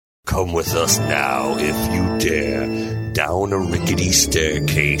Come with us now, if you dare, down a rickety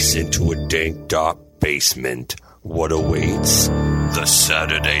staircase into a dank, dark basement. What awaits? The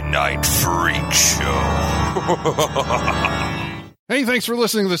Saturday Night Freak Show. Hey, thanks for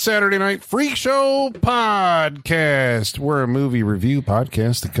listening to the Saturday Night Freak Show podcast. We're a movie review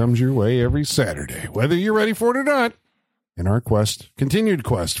podcast that comes your way every Saturday, whether you're ready for it or not. In our continued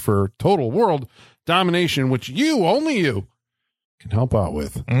quest for total world domination, which only you, can help out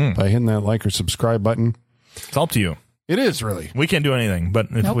with by hitting that like or subscribe button. It's up to you. It is, really. We can't do anything, but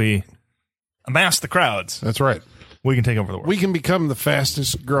if we amass the crowds, that's right, we can take over the world. We can become the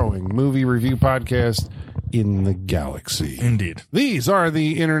fastest growing movie review podcast in the galaxy. Indeed. These are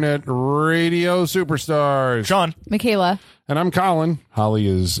the internet radio superstars. Sean. Michaela. And I'm Colin. Holly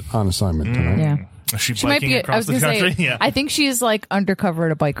is on assignment tonight. Yeah. Is she She might biking be. across the country? Say, I think she's like undercover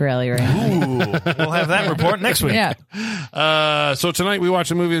at a bike rally right now. Ooh, we'll have that report next week. Yeah. So tonight we watch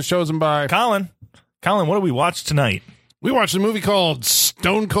a movie that's chosen by Colin, what do we watch tonight? We watched a movie called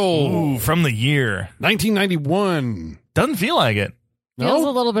Stone Cold. Ooh, from the year 1991. Doesn't feel like it. Feels a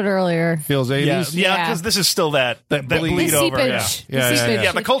little bit earlier. Feels 80s. Yeah, because this is still that bleed The over. seepage. Yeah. The seepage.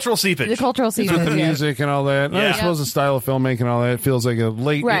 Yeah, the cultural seepage. The cultural seepage. With the yeah. music and all that. Yeah. I suppose the style of filmmaking and all that. It feels like a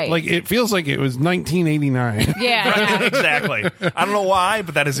late, Right. it feels like it was 1989. Yeah. Exactly. I don't know why,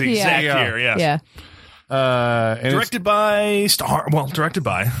 but that is the exact year. Yes. Yeah. And Directed by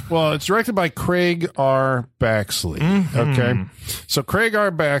Well, it's directed by Craig R. Baxley. Mm-hmm. Okay. So Craig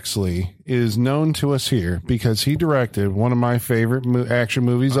R. Baxley is known to us here because he directed one of my favorite action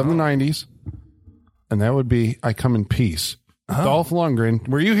movies of the 90s. And that would be I Come in Peace. Dolph Lundgren.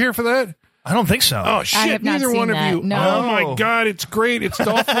 Were you here for that? I don't think so. Oh, shit. have not Neither seen one that. of you. No. Oh, my God. It's great. It's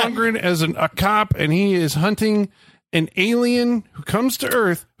Dolph Lundgren as a cop, and he is hunting an alien who comes to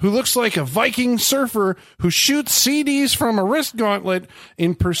Earth who looks like a Viking surfer who shoots CDs from a wrist gauntlet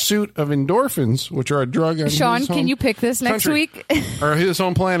in pursuit of endorphins, which are a drug on Sean, his home can you pick this next country, week? or his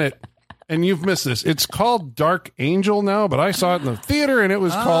home planet. And you've missed this. It's called Dark Angel now, but I saw it in the theater, and it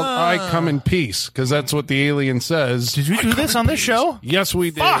was called I Come in Peace, because that's what the alien says. Did we do this on this show? Yes,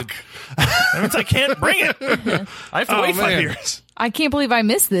 we did. Fuck. That means I can't bring it. I have to wait 5 years. I can't believe I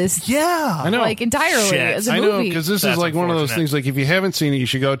missed this. Yeah. I know. Like entirely Shit. as a I know, movie. because this That's is like one of those unfortunate. things, like if you haven't seen it, you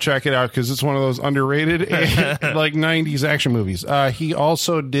should go check it out, because it's one of those underrated like 90s action movies. He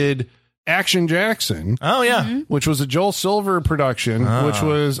also did Action Jackson, Oh, yeah. which was a Joel Silver production, which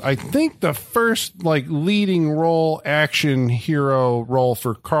was, I think, the first like leading role action hero role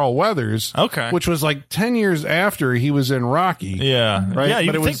for Carl Weathers. Okay. Which was like 10 years after he was in Rocky. Yeah. Right? Yeah, But you'd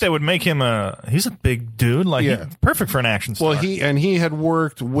it think was- they would make him he's a big dude. Like, Yeah. he's perfect for an action star. Well, he had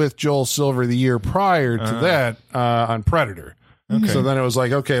worked with Joel Silver the year prior to that on Predator. So then it was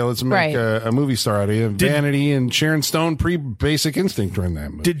like, okay, let's make Right. a movie star out of you. Vanity and Sharon Stone pre-Basic Instinct were in that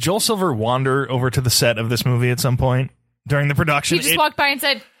movie. Did Joel Silver wander over to the set of this movie at some point during the production? He just walked by and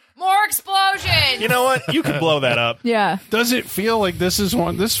said, "More explosions." You know what? You could blow that up. Yeah. Does it feel like this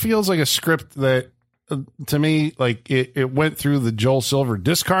feels like a script that, to me, like it went through the Joel Silver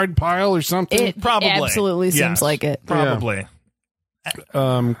discard pile or something? It Probably. absolutely Yes. seems like it. Probably.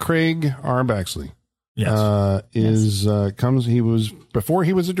 Craig R. Baxley. Yes. He was, before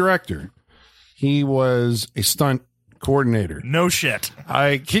he was a director, he was a stunt coordinator. No shit.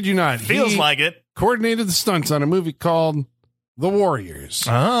 I kid you not. Feels He like it. coordinated the stunts on a movie called The Warriors.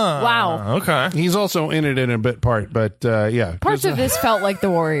 Ah, Wow. Okay. He's also in it in a bit part, but yeah. Parts of this felt like the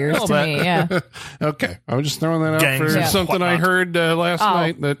Warriors to bit. me. Yeah. Okay. I was just throwing that out Gangs for and something I whatnot. heard last Oh.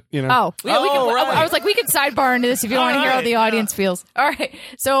 night that, you know. Oh, yeah, we Oh, could, right. I was like, we could sidebar into this if you want to hear how right. the audience feels. All right.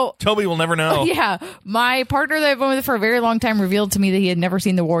 So, Toby will never know. yeah, my partner that I've been with for a very long time revealed to me that he had never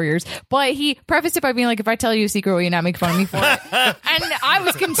seen The Warriors, but he prefaced it by being like, if I tell you a secret, will you not make fun of me for it? And I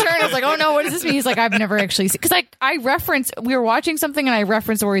was concerned. I was like, oh no, what does this mean? He's like, I've never actually seen, because I referenced, we were watching something and I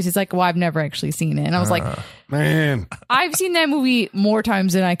referenced Warriors. He's like, well, I've never actually seen it. And I was like, Man. I've seen that movie more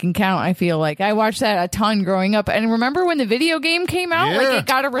times than I can count. I feel like I watched that a ton growing up. And remember when the video game came out? Yeah. Like it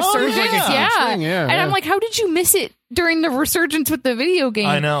got a resurgence. yeah. Thing, yeah, And yeah. I'm like, how did you miss it during the resurgence with the video game?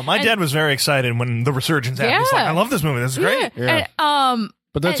 I know. My And- dad was very excited when the resurgence happened. He's like, Yeah. I love this movie. This is great. Yeah. Yeah. And,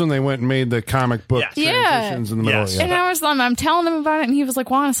 But that's when they went and made the comic book Yes. transitions in the middle. Yes. Yeah. and I'm telling him about it, and he was like,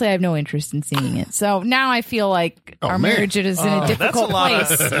 well, honestly, I have no interest in seeing it. So now I feel like our man. marriage is in a That's a difficult lot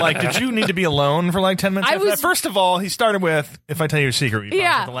place. of, like, did you need to be alone for like 10 minutes I after that? was- First of all, he started with, if I tell you a secret, you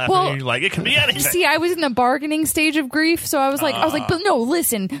Yeah, probably have to laugh well, at me. You're like, it could be anything. See, I was in the bargaining stage of grief, so I was like, but no,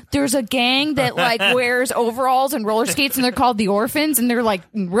 listen, there's a gang that like wears overalls and roller skates, and they're called the Orphans, and they're like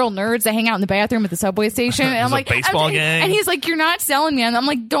real nerds that hang out in the bathroom at the subway station. And I'm a like, baseball gang? and he's like, you're not selling me. And I'm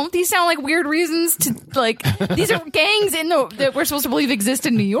like, don't these sound like weird reasons to like? These are gangs that we're supposed to believe exist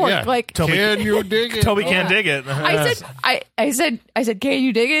in New York. Yeah. Like, Can you dig it? Toby can't dig it. I said, can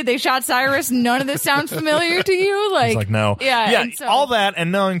you dig it? They shot Cyrus. None of this sounds familiar to you. He's like, no. Yeah. Yeah. All that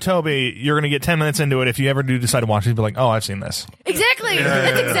and knowing Toby, you're going to get 10 minutes into it. If you ever do decide to watch it, you'll be like, oh, I've seen this. Exactly.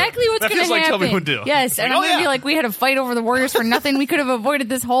 That's exactly what's That going to feels like happen. Toby would do. Yes, Like, and I'm oh, going to be yeah. like, we had a fight over the Warriors for nothing. We could have avoided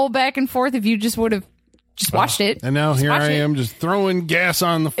this whole back and forth if you just would have just watched it. And now Just here watch I it. am just throwing gas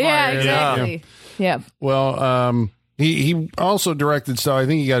on the fire. Yeah, exactly. Yeah. Well, he also directed, so I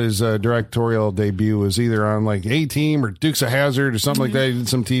think he got his directorial debut was either on like A-Team or Dukes of Hazzard or something like that. He did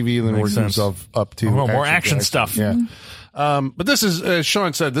some TV and then worked sense. himself up to more action Jackson. stuff. Yeah. But this is, as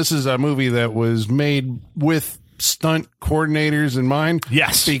Sean said, this is a movie that was made with stunt coordinators in mind.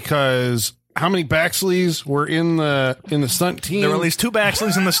 Yes. Because how many Baxleys were in the stunt team? There were at least 2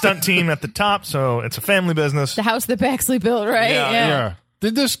 Baxleys in the stunt team at the top, so it's a family business. The house that Baxley built, right? Yeah.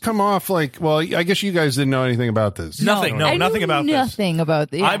 Did this come off like, well, I guess you guys didn't know anything about this. Nothing. No, I nothing knew about this. nothing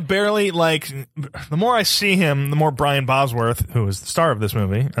about this. I barely the more I see him, the more Brian Bosworth, who is the star of this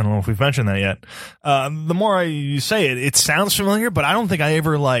movie, I don't know if we've mentioned that yet, the more you say it sounds familiar, but I don't think I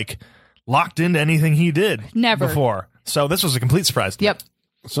ever locked into anything he did Never. before. So this was a complete surprise to me. Yep.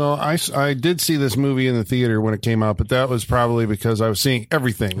 So I did see this movie in the theater when it came out, but that was probably because I was seeing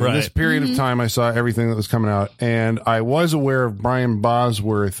everything. Right. In this period of time, I saw everything that was coming out, and I was aware of Brian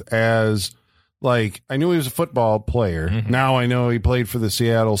Bosworth as, like, I knew he was a football player. Now I know he played for the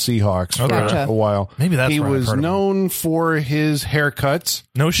Seattle Seahawks for Gotcha. a while. Maybe that's he where I've was heard of him. known for his haircuts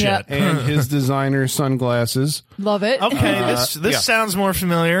No shit. Yeah. and his designer sunglasses. Love it. Okay, this yeah. sounds more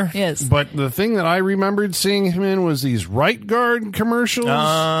familiar. Yes. But the thing that I remembered seeing him in was these Right Guard commercials.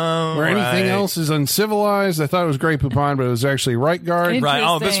 Where anything else is uncivilized. I thought it was Grey Poupon, but it was actually Right Guard. Right.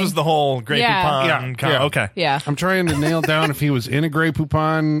 Oh, this Interesting. was the whole Grey Yeah. Poupon. Yeah. Okay. Yeah. I'm trying to nail down if he was in a Grey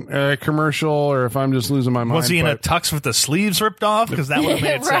Poupon commercial or if I'm just losing my mind. Was he in a but- tux with the sleeves ripped off? Because that would have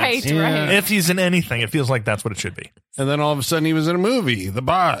made Right, sense. right. If he's in anything, it feels like that's what it should be. And then all of a sudden he was in a movie, The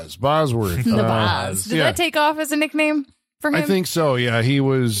Bosworth. The Boz. Did yeah. that take off as a nickname for him? I think so. Yeah, I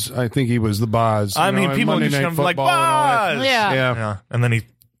think he was the Boz. I You mean, know, people Monday just Night come like, Football and all that. Boz! Yeah. Yeah. And then he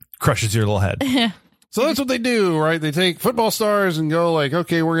crushes your little head. So that's what they do, right? They take football stars and go like,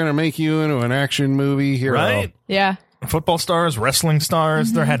 okay, we're going to make you into an action movie hero. Right? Yeah. Football stars, wrestling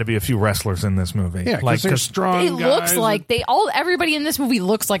stars. There had to be a few wrestlers in this movie. Yeah, because they're strong It guys. looks like everybody in this movie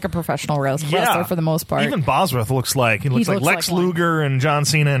looks like a professional wrestler for the most part. Even Bosworth looks like Lex looks like one. Luger and John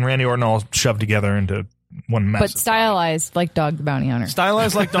Cena and Randy Orton all shoved together into one mess. but stylized like Dog the Bounty Hunter.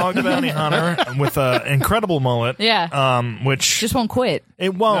 Stylized like Dog the Bounty Hunter with an incredible mullet. Yeah. Which Just won't quit.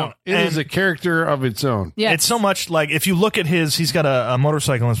 it won't. It is a character of its own. Yeah. It's so much like if you look at he's got a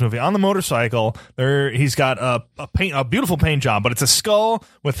motorcycle in this movie. On the motorcycle, he's got a beautiful paint job, but it's a skull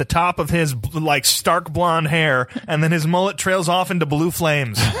with the top of his like stark blonde hair, and then his mullet trails off into blue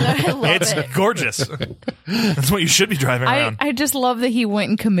flames. It's gorgeous. That's what you should be driving around. I just love that he went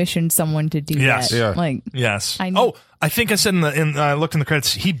and commissioned someone to do Yes. that. Yeah. Like, Yes. I I think I said I looked in the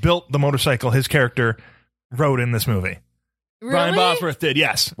credits. He built the motorcycle his character rode in this movie. really? Brian Bosworth did.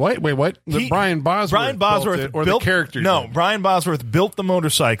 Yes. Wait, what? Brian Brian Bosworth Bosworth built it, or built the character? No, did? Brian Bosworth built the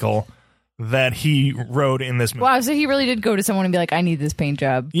motorcycle that he rode in this movie. Wow, so he really did go to someone and be like, I need this paint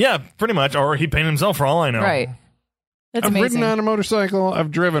job. Yeah, pretty much. Or he painted himself for all I know. Right. That's I've amazing. ridden on a motorcycle.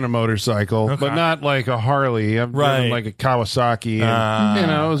 I've driven a motorcycle, Okay. but not like a Harley. I've Right. driven like a Kawasaki. And, you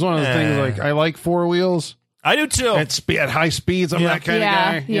know, it was one of the things like I like four wheels I do too. at high speeds. I'm Yeah. that kind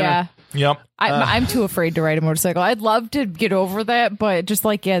yeah, of guy. you know. yeah. Yep. I'm too afraid to ride a motorcycle. I'd love to get over that, but just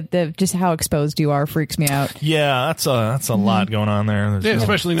like just how exposed you are freaks me out. Yeah, that's a lot going on there. There's Yeah,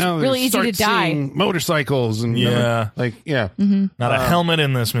 especially now that really you easy start to die. seeing motorcycles and Yeah. not not a helmet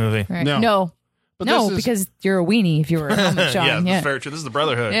in this movie. Right? No. No, But no, this is- because you're a weenie if you were a helmet, Sean. Yeah, yeah. that's very true. This is the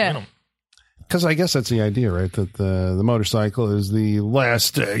Brotherhood. Yeah. You know. because I guess that's the idea, right? That the motorcycle is the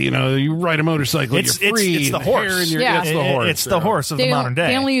last. You ride a motorcycle, and you're free. It's the and horse. hair in your- Yeah. it's the horse. It's the horse of the modern day.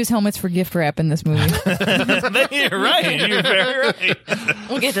 They only use helmets for gift wrap in this movie. You're right. You're very right.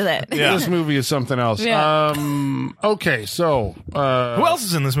 We'll get to that. Yeah. This movie is something else. Yeah. Okay, so Who else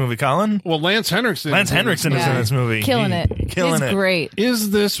is in this movie, Colin? well, Lance Henriksen. Lance Henriksen is Yeah. in this movie. Killing it. Killing He's it. great. Is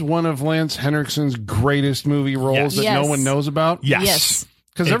this one of Lance Henriksen's greatest movie roles Yes. that no Yes. one knows about? Yes. Yes.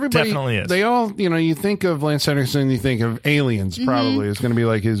 Because It everybody, definitely is. they all, you think of Lance Henriksen, you think of Aliens. Probably is going to be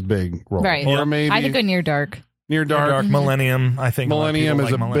like his big role, Mm-hmm. Right. Or Yeah. maybe I think a Near Dark. Near Dark. Dark Millennium, I think. a lot of Millennium people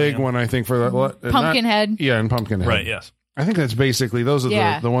is like a Millennium. big one, I think, for that. not- Pumpkinhead. Yeah, and Pumpkinhead. Right, yes. I think that's basically those are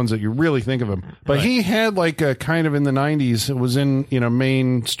Yeah. the ones that you really think of him. But Right. he had like a kind of in the 90s, it was in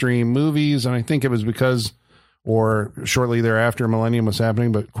mainstream movies, and I think it was because or shortly thereafter, Millennium was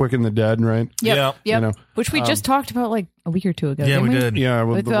happening, but Quick and the Dead, right? Yep. Yeah. Yep. You know, Which we just talked about like a week or two ago. Yeah, didn't we did. Yeah,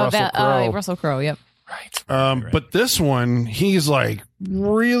 with the Russell Crowe. Russell Crowe. Yep. Right. But this one, he's like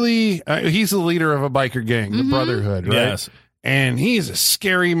really, he's the leader of a biker gang, the Brotherhood, right? Yes. And he's a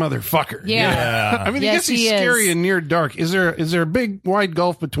scary motherfucker. Yeah. I mean, I Yes, guess he's he is. scary and near dark. Is there a big wide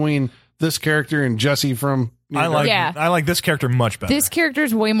gulf between this character and Jesse from Near Dark? I like this character much better. This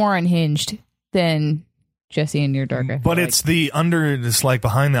character's way more unhinged than Jesse in Near Dark. I feel But like. it's the it's like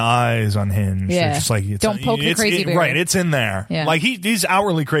behind the eyes unhinged. Yeah. It's just like it's, Don't poke the crazy bear. right. It's in there. Yeah. Like he's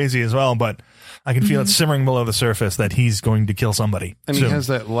outwardly crazy as well, but I can feel it simmering below the surface that he's going to kill somebody. And soon. he has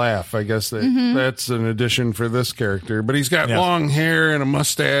that laugh. I guess that's an addition for this character. But he's got Yeah. long hair and a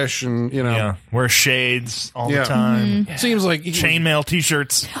mustache, and wears shades all Yeah. the time. seems like he- Chainmail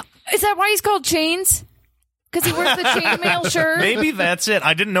T-shirts. Is that why he's called Chains? Because he wears the chainmail shirt. Maybe that's it.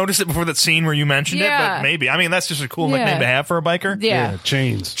 I didn't notice it before that scene where you mentioned it, Yeah. but maybe. I mean, that's just a cool Yeah. nickname to have for a biker. Yeah.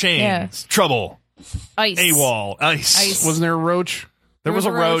 chains. Chains, Yeah. trouble, Ice. AWOL, ice. Ice. Wasn't there a roach? There was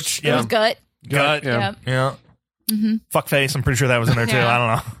a roach. There was Gut. Gut. Yeah. Yeah. Fuckface. I'm pretty sure that was in there too. Yeah. I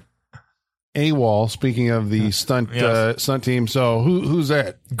don't know. AWOL. Speaking of the stunt Yes. stunt team, so who's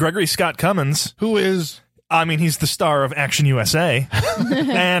that? Gregory Scott Cummins. Who is? I mean, he's the star of Action USA.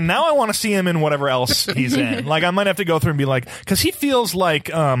 And now I want to see him in whatever else he's in. Like, I might have to go through and be like, because he feels like,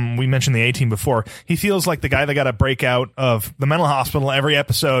 we mentioned the A-Team before, he feels like the guy that got a breakout of the mental hospital every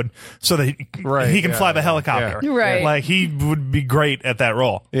episode so that he can fly the helicopter. yeah. Right. Like, he would be great at that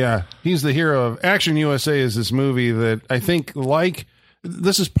role. Yeah, he's the hero of Action USA. Is this movie that I think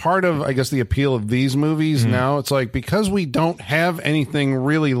this is part of, I guess, the appeal of these movies now. It's like, because we don't have anything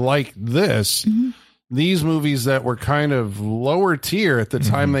really like this, these movies that were kind of lower tier at the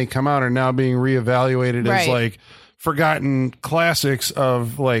time they come out are now being reevaluated as Right. like forgotten classics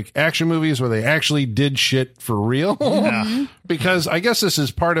of like action movies where they actually did shit for real. Because I guess this is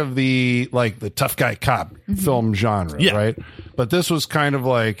part of the tough guy cop film genre, Yeah. right? But this was kind of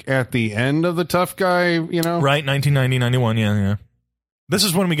like at the end of the tough guy, Right? 1990, 91. Yeah. This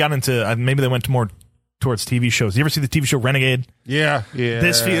is when we got into, maybe they went more towards TV shows. You ever see the TV show Renegade? Yeah.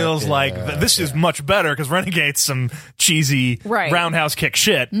 This feels like this is much better because Renegade's some cheesy Right. roundhouse kick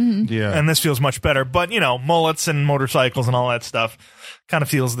shit. Yeah. And this feels much better. But, mullets and motorcycles and all that stuff kind of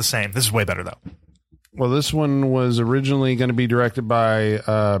feels the same. This is way better, though. Well, this one was originally going to be directed by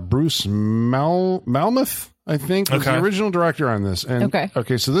Bruce Malmuth, I think, was the Okay. original director on this. And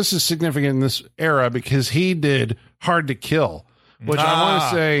Okay. so this is significant in this era because he did Hard to Kill, which I want to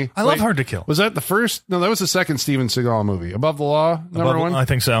say, I love Hard to Kill. Was that the first? No, that was the second Steven Seagal movie. Above the Law, number one, I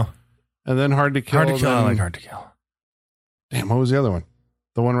think so. and then Hard to Kill. Hard to Kill. I then- like Hard to Kill. Damn, what was the other one?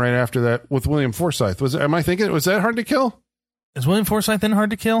 The one right after that with William Forsythe. Am I thinking? Was that Hard to Kill? Is William Forsythe in Hard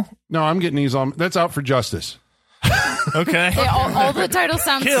to Kill? No, I'm getting these all. That's Out for Justice. Okay. Yeah, all the titles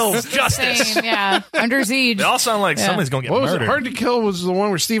sound Kills the Justice. same. Yeah. Under Siege. They all sound like somebody's going to get What was murdered. it? Hard to Kill was the one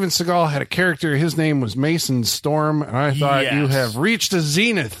where Steven Seagal had a character. His name was Mason Storm, and I thought Yes. you have reached a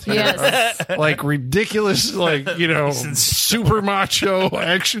zenith. Yes. Like ridiculous, super macho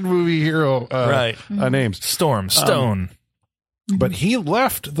action movie hero Right. names. Storm. Stone. But he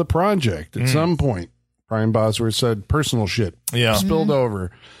left the project at some point. Brian Bosworth said personal shit Yeah. spilled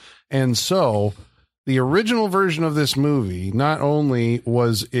over. And so the original version of this movie, not only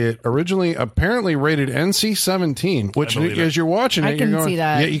was it originally apparently rated NC-17, which believe it. as you're watching I it, you're can going, see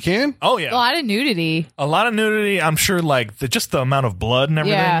that. yeah, you can? Oh, A yeah. lot of nudity. A lot of nudity. I'm sure, just the amount of blood and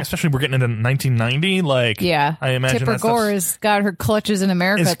everything, Yeah. especially we're getting into 1990. Yeah. I imagine Tipper that stuff's- Gore has got her clutches in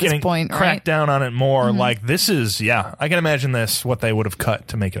America is at this getting point, cracked right? down on it more. Like, this is, I can imagine this, what they would have cut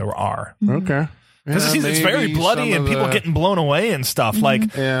to make it a R. Okay. Because Yeah, it's very maybe bloody some and of people the- getting blown away and stuff.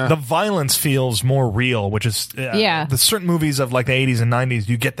 Like, Yeah. the violence feels more real, which is, Yeah. the certain movies of like the 80s and 90s,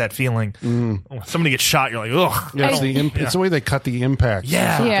 you get that feeling. When somebody gets shot, you're like, ugh. Yeah, it's the way they cut the impact.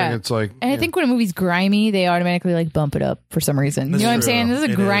 Yeah. Something. Yeah. It's like, And I think when a movie's grimy, they automatically bump it up for some reason. This You know what I'm is saying? true. This is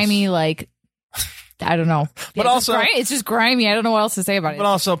a It grimy, I don't know. But Yeah, also- it's just grimy. I don't know what else to say about it. But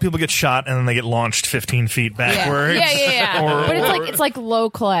also, people get shot and then they get launched 15 feet Yeah, backwards. yeah. Or- But it's like low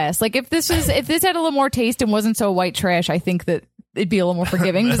class. Like if this had a little more taste and wasn't so white trash, I think that it'd be a little more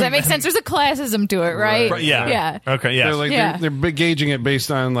forgiving. Does that make sense? There's a classism to it, right? Right, yeah. Yeah. Okay, yeah. they're like Yeah. they're gauging it based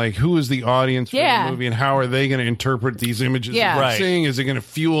on like who is the audience for Yeah. the movie and how are they going to interpret these images Yeah. that they're Right. seeing? Is it going to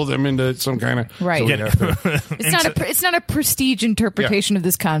fuel them into some kind of Right. So we have to- It's not a prestige interpretation of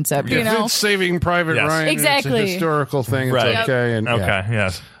this concept, you if know? it's Saving Private Yes. Ryan, Exactly. it's a historical thing. It's Right. okay. And Okay, yeah.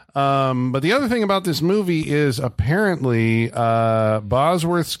 yes. But the other thing about this movie is apparently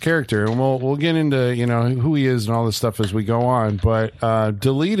Bosworth's character, and we'll get into who he is and all this stuff as we go on. But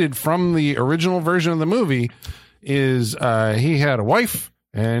deleted from the original version of the movie is he had a wife.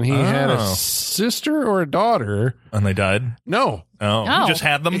 And he had a sister or a daughter. And they died? No. Oh. He just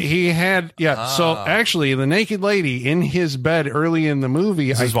had them? He had, yeah. So actually, the naked lady in his bed early in the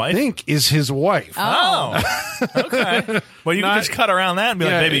movie, I think, is his wife. Oh. Okay. Well, you can just cut around that and be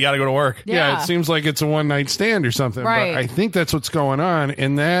like, baby, you got to go to work. Yeah, it seems like it's a one-night stand or something. Right. But I think that's what's going on.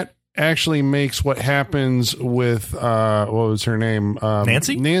 And that actually makes what happens with, what was her name?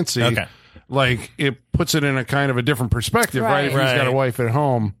 Nancy? Nancy. Okay. Like, it puts it in a kind of a different perspective, right? If he's got a wife at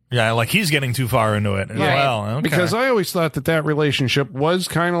home. Yeah, like he's getting too far into it as well. Okay. Because I always thought that relationship was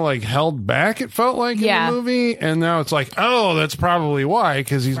kind of like held back, it felt like, in the movie. And now it's like, oh, that's probably why,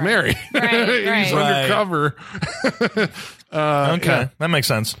 because he's married. He's undercover. Okay, that makes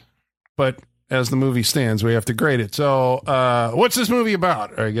sense. But as the movie stands, we have to grade it. So, what's this movie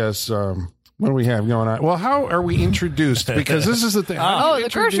about? I guess, what do we have going on? Well, how are we introduced? Because this is the thing. The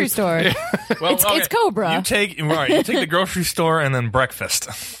grocery store. Well, it's Cobra. You take the grocery store and then breakfast.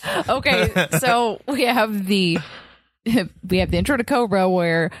 Okay, so we have the intro to Cobra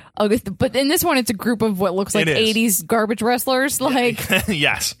where, but in this one it's a group of what looks like 80s garbage wrestlers, like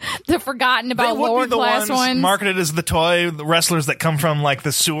yes, the forgotten about lower class ones marketed as the toy wrestlers that come from like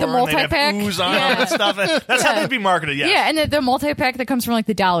the sewer, the multi-pack, and they have ooze on them and stuff. That's how they'd be marketed. Yeah, and the multi-pack that comes from like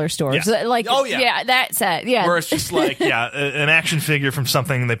the dollar stores, like that set, where it's just like an action figure from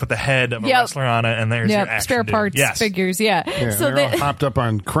something. They put the head of a wrestler on it, and there's your action spare parts figures. So they're all hopped up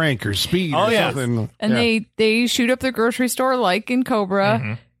on Crank or Speed or something, and they shoot up the grocery store like in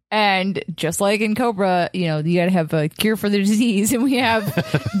Cobra, and just like in Cobra, you gotta have a cure for the disease, and we have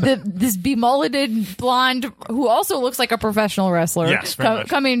this be-mulleted blonde who also looks like a professional wrestler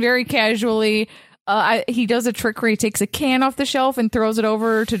coming very casually. He does a trick where he takes a can off the shelf and throws it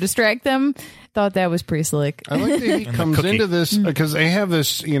over to distract them. Thought that was pretty slick. I like that he comes into this because they have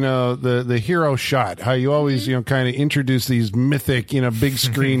this, the hero shot. How you always, kind of introduce these mythic, big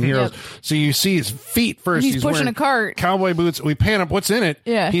screen heroes. So you see his feet first. He's pushing a cart, cowboy boots. We pan up. What's in it?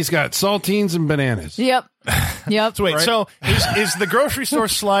 Yeah, he's got saltines and bananas. Yep. So wait, so is the grocery store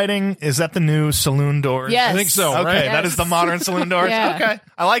sliding? Is that the new saloon doors? Yes. I think so. Okay, right? that is the modern saloon doors. Yeah. Okay,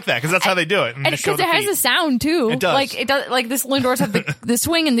 I like that because that's how they do it. And because it has a sound too. It does. Like it does. Like the saloon doors have the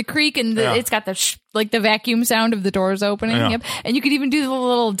swing and the creak, and it's got the the vacuum sound of the doors opening. Yeah. Yep. And you could even do the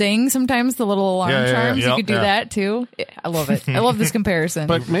little ding sometimes, the little alarm chimes. Yep. You could do that too. I love it. I love this comparison.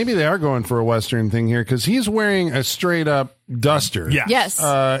 But maybe they are going for a Western thing here because he's wearing a straight up duster. Yeah. Yes.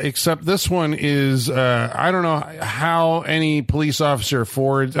 Except this one is, I don't know how any police officer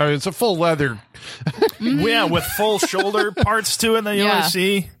affords. It's a full leather. Yeah, with full shoulder parts to it that you always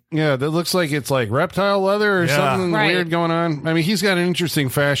see. Yeah, that looks like it's like reptile leather or something weird going on. I mean, he's got an interesting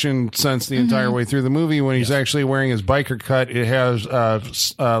fashion sense the entire way through the movie. When he's actually wearing his biker cut, it has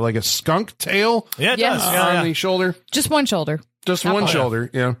like a skunk tail it does. on the shoulder. Just one shoulder. Just one shoulder,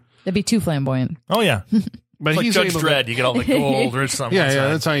 yeah. That'd be too flamboyant. Oh, yeah. But like he's Judge able Dredd. You get all the gold or something. Yeah,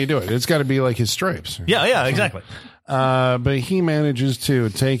 that's how you do it. It's got to be like his stripes. Yeah, exactly. But he manages to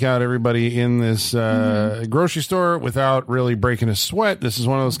take out everybody in this grocery store without really breaking a sweat. This is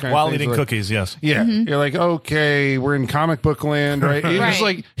one of those kind while of things eating cookies, yes. Yeah, you're like, okay, we're in comic book land, right? It's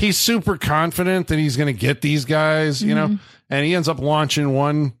like he's super confident that he's going to get these guys, you know, and he ends up launching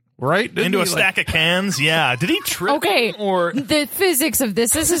one right into a stack of cans. Yeah, did he trip? Okay, or the physics of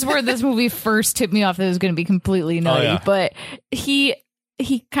this is where this movie first tipped me off that it was going to be completely nutty. But he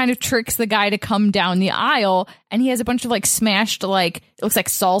kind of tricks the guy to come down the aisle, and he has a bunch of like smashed, like it looks like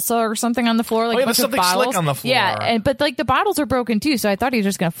salsa or something on the floor, like a bunch of something bottles slick on the floor. Yeah, but like the bottles are broken too, so I thought he was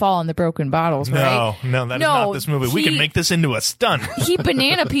just going to fall on the broken bottles. Right? No, that is not this movie. We can make this into a stunt. He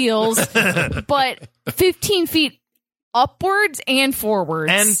banana peels, but 15 feet upwards and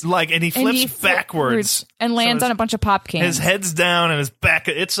forwards, and he flips backwards and lands on a bunch of pop cans. His head's down and his back.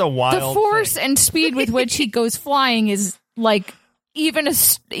 It's a wild. The force thing. and speed with which he goes flying is like even a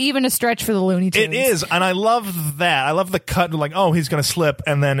stretch for the Looney Tunes. It is, and I love that. I love the cut, like, oh, he's going to slip,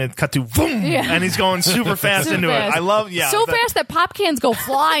 and then it cut to boom, and he's going super fast into it. I love, so fast that pop cans go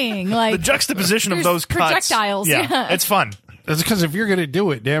flying. Like the juxtaposition of those projectiles. cuts. Yeah, it's fun. That's because if you're going to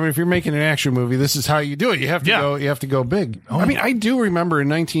do it, damn it, if you're making an action movie, this is how you do it. You have to go. You have to go big. I mean, I do remember in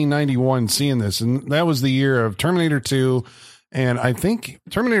 1991 seeing this, and that was the year of Terminator 2. And I think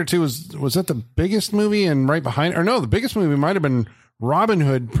Terminator 2 was that the biggest movie, and right behind, or no, the biggest movie might have been Robin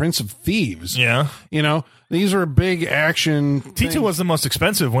Hood, Prince of Thieves. Yeah. You know, these are big action T2 things. was the most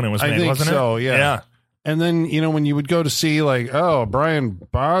expensive when it was made, I think wasn't it? so, yeah. And then, when you would go to see like, oh, Brian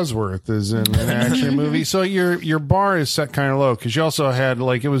Bosworth is in an action movie. So your bar is set kind of low because you also had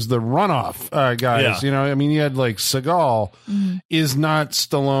like, it was the runoff guys, Yeah. you had like Seagal is not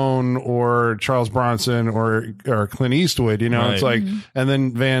Stallone or Charles Bronson or Clint Eastwood, Right. it's like, and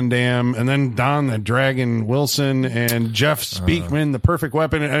then Van Damme and then Don the Dragon Wilson and Jeff Speakman, the Perfect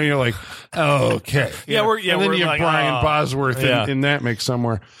Weapon. And you're like, oh, okay. Yeah, and then we're you have like, Brian Bosworth in that mix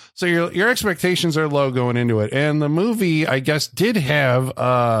somewhere. So your expectations are low going into it. And the movie, I guess, did have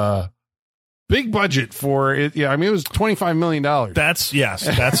a big budget for it. Yeah, I mean, it was $25 million. That's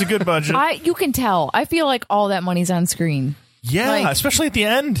a good budget. You can tell. I feel like all that money's on screen. Yeah, like- especially at the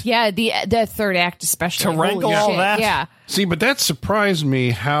end. Yeah, the third act especially. To wrangle Holy all shit. that. Yeah. See, but that surprised me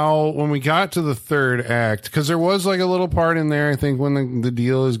how when we got to the third act, because there was like a little part in there, I think, when the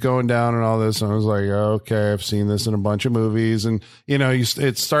deal is going down and all this, and I was like, okay, I've seen this in a bunch of movies, and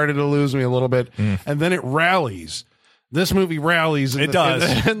it started to lose me a little bit, and then it rallies. This movie rallies. It does.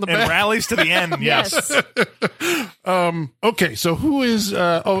 In the It back. rallies to the end. Yes. Okay, so who is?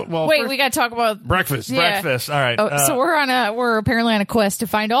 Wait, first, we got to talk about breakfast. Yeah. Breakfast. All right. Oh, so we're apparently on a quest to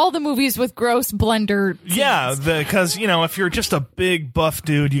find all the movies with gross blender. Yeah, because if you're just a big buff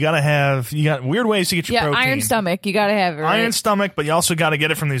dude, you got weird ways to get your protein. iron stomach. You got to have it. Right? Iron stomach, but you also got to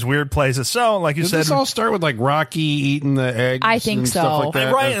get it from these weird places. So, like you Did said, this all start with like Rocky eating the eggs? I think and so. Stuff like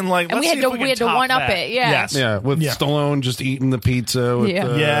that? right, and like And let's we had see to- if we can had to top one-up that. it, yeah. Yes. Yeah, with Yeah. Stallone just eating the pizza. With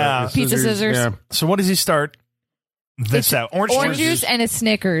Yeah. Yeah. Pizza scissors. Yeah. So what does he start this out? Orange juice and a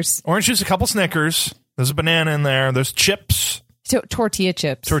Snickers. Orange juice, a couple Snickers. There's a banana in there. There's chips, Tortilla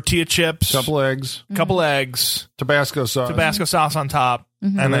chips. tortilla chips, Couple eggs, couple eggs, Tabasco sauce. Tabasco sauce on top,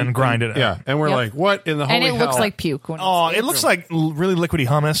 and then grind it. Yeah, and we're Yep. like, what in the holy and it looks hell? like puke. When Oh, it's it looks like really liquidy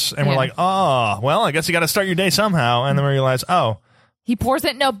hummus, and we're Yeah. like, oh, well, I guess you got to start your day somehow. And then we realize, oh, he pours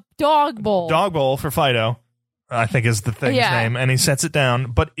it in a dog bowl. dog bowl for Fido, I think is the thing's Yeah. name, and he sets it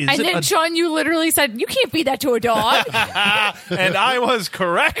down. But is And it then, a Sean, you literally said, you can't feed that to a dog. and I was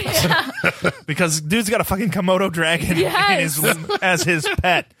correct because dude's got a fucking Komodo dragon Yes. as his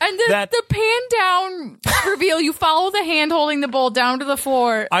pet. And the pan down reveal, you follow the hand holding the bowl down to the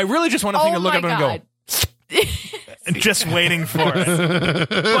floor. I really just want to think Oh of look my up and God. go, just waiting for it.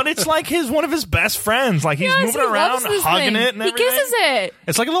 But it's like one of his best friends. Like he's Yes, moving he around, loves this hugging thing. it, and He everything. kisses it.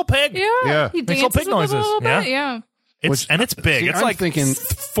 It's like a little pig. Yeah. He Makes little dances pig with it a noises. little Yeah. bit. Yeah. It's big. See, It's I'm like thinking-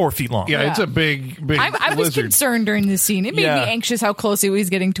 4 feet long. Yeah, Yeah. it's a big I was lizard. concerned during this scene. It made Yeah. me anxious how close he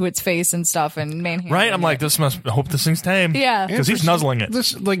was getting to its face and stuff and manhandling Right? I'm like, it. I hope this thing's tame. Yeah. Because he's For nuzzling it.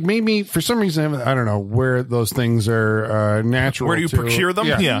 This like maybe for some reason I don't know where those things are natural. Where do you to. procure them?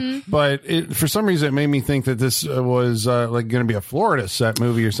 Yeah, Yeah. Mm-hmm. But for some reason it made me think that this was like going to be a Florida set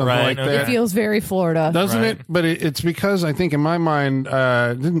movie or something Right, like okay. that. It feels very Florida. Doesn't Right. it? But it's because I think in my mind,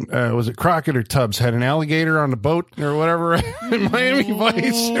 was it Crockett or Tubbs had an alligator on the boat or whatever in Miami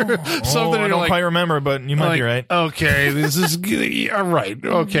Vice or something? Oh, I You're don't like, quite remember, but you might like, be right. Okay, this is all right.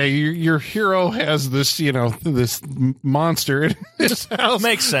 Okay, your hero has this, this monster in his house.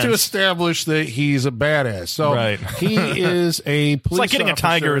 Makes sense. To establish that he's a badass. So Right. he is a police It's like getting a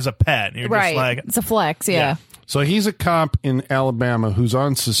tiger as a pet. You're right. just like, It's a flex, yeah. So he's a cop in Alabama who's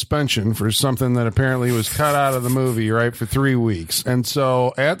on suspension for something that apparently was cut out of the movie, right, for 3 weeks. And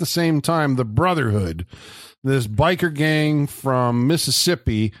so at the same time, the Brotherhood, this biker gang from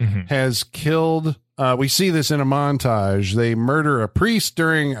Mississippi, has killed. We see this in a montage. They murder a priest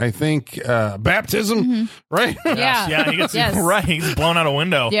during, I think, baptism, right? Yeah. yeah, he gets Yes. right. He's blown out a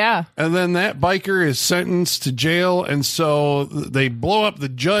window. Yeah. And then that biker is sentenced to jail, and so they blow up the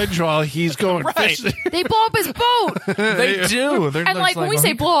judge while he's going Right. fishing. They blow up his boat. They do. They're And like when we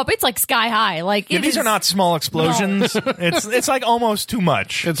say blow up, it's like sky high. Like yeah, it these is- are not small explosions. It's like almost too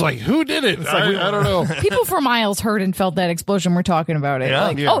much. It's like, who did it? like I don't know. people for miles heard and felt that explosion. We're talking about it. Yeah.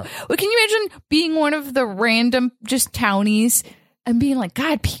 Like, Yeah. oh, well, can you imagine being one of the random just townies and being like,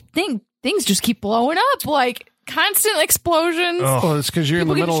 God, things just keep blowing up, like constant explosions. Oh. Well, it's because you're in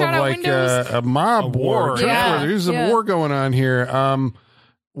the People middle getting of shot out like windows. a mob A war. war. Turf Yeah. war. There's a Yeah. war going on here.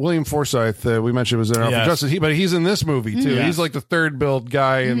 William Forsythe, we mentioned, was in Out for Yes. Justice, but he's in this movie too. Yes. He's like the third build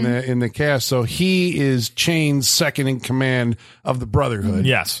guy in the cast. So he is Chain's second in command of the Brotherhood.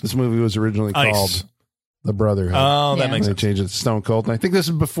 Yes. This movie was originally Ice. called The Brotherhood. Oh, that Yeah. makes They sense. changed it to Stone Cold, and I think this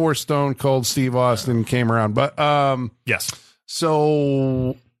is before Stone Cold Steve Austin came around. But Yes.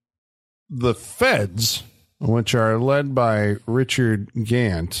 so the feds, which are led by Richard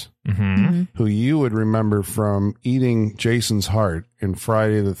Gant, who you would remember from eating Jason's heart in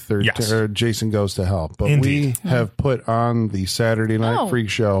Friday the 13th, Yes. or Jason Goes to Hell. But Indeed. we have put on the Saturday Night Oh. Freak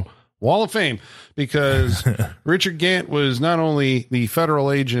Show Wall of Fame because Richard Gant was not only the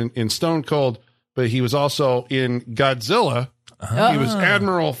federal agent in Stone Cold, but but he was also in Godzilla. He was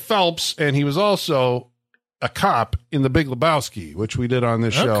Admiral Phelps, and he was also a cop in The Big Lebowski, which we did on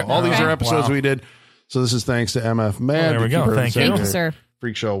this show. Okay. All these are Okay. episodes we did. So this is thanks to MF Mad. There we go. Thank you. Thank you, sir.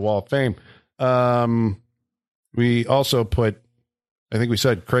 Freak Show Wall of Fame. We also put, I think we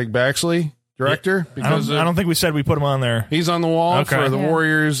said Craig Baxley, director, I because don't think we said we put him on there. he's on the wall Okay. for the Yeah.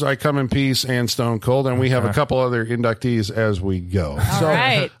 Warriors, I Come in Peace, and Stone Cold, and we have a couple other inductees as we go. All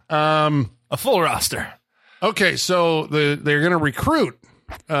right. A full roster. Okay, so they're going to recruit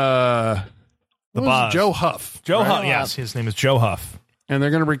The boss. Joe Huff. Joe right? Huff. Yes, his name is Joe Huff. And they're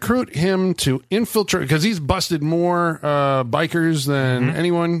going to recruit him to infiltrate, because he's busted more bikers than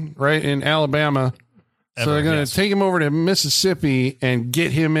anyone, right, in Alabama. So Ever, they're going to yes. take him over to Mississippi and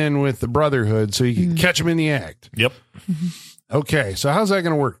get him in with the Brotherhood so he can catch him in the act. Yep. Okay, so how's that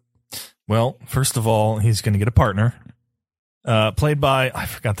going to work? Well, first of all, he's going to get a partner, played by I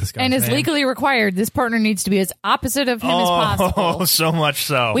forgot this guy. And is legally required. This partner needs to be as opposite of him as possible. Oh, so much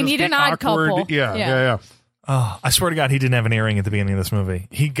so. We need an odd couple. Yeah. Oh, I swear to God, he didn't have an earring at the beginning of this movie.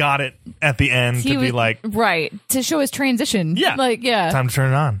 He got it at the end He to be was- like, right, to show his transition. Yeah. Like, yeah. time to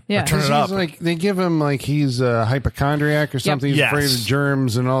turn it on. Yeah. Or turn He's it up. like, they give him like he's a hypochondriac or something. He's Yes. afraid of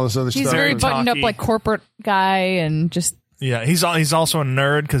germs and all this other He's stuff. very Very buttoned up, talky. like corporate guy, and just Yeah, he's also a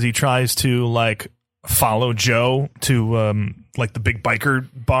nerd because he tries to like follow Joe to like the big biker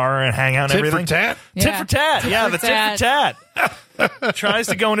bar and hang out and Tit for everything. tat? Tit for tat. Yeah, the tit for tat. Tries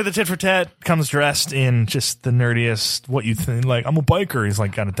to go into the tit for tat, comes dressed in just the nerdiest, what you think, like, I'm a biker. He's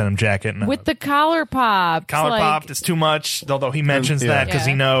like got a denim jacket and with the collar pop. collar popped. It's too much, although he mentions Yeah. that because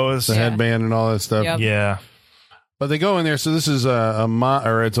he Yeah. knows. The headband and all that stuff. Yep. Yeah. But they go in there. So this is it's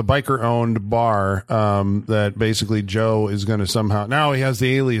a biker owned bar that basically Joe is going to somehow. Now he has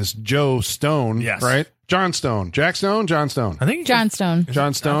the alias Joe Stone. Yes. Right? John Stone. Jack Stone? John Stone. I think John Stone.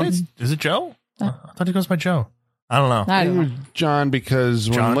 John Stone? Is it Joe? I thought he goes by Joe. I don't know. I don't know. John, because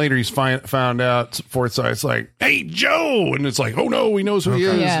when John? later he's found out, Forsythe's like, "Hey, Joe," and it's like, "Oh no, he knows who he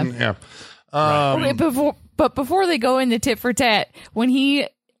is." Yeah. And, yeah. Okay, before they go into tit for tat, when he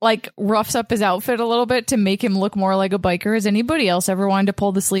like roughs up his outfit a little bit to make him look more like a biker, has anybody else ever wanted to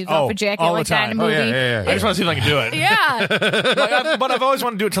pull the sleeves off a jacket all like the that in a time. movie? yeah. I just want to see if I can do it. Yeah. But I've always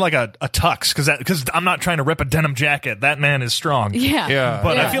wanted to do it to like a tux because I'm not trying to rip a denim jacket. That man is strong. Yeah. Yeah.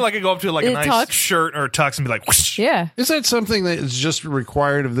 But Yeah. I feel like I go up to like a A nice tux? shirt or a tux and be like, whoosh. Yeah. Is that something that is just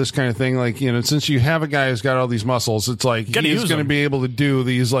required of this kind of thing? Like, you know, since you have a guy who's got all these muscles, it's like Gotta he's use going to them. be able to do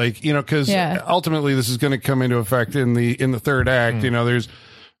these, like, you know, because Yeah. ultimately this is going to come into effect in the third act. You know,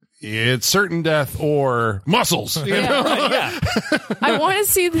 it's certain death or muscles. You know? Yeah. I want to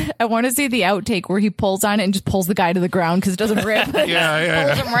see the outtake where he pulls on it and just pulls the guy to the ground because it doesn't rip.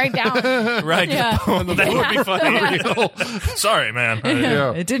 Yeah. Pulls him right down. Right. Yeah. That would be funny. Sorry, man.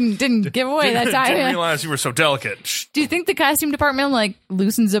 Yeah. It didn't give away that time. Didn't realize you were so delicate. Shh. Do you think the costume department like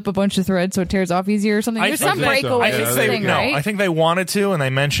loosens up a bunch of threads so it tears off easier or something? There's some think so. breakaway I think thing, right? I think they wanted to, and they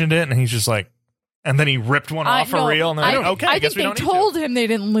mentioned it, and he's just like, and then he ripped one off for real, and they're like, okay, I guess think we they don't told him they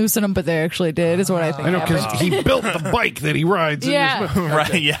didn't loosen them, but they actually did. Is what I think. I know, happened. because he built the bike that he rides. Yeah. In this movie. need to.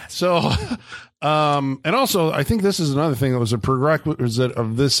 Right, yeah. So, and also, I think this is another thing that was a prerequisite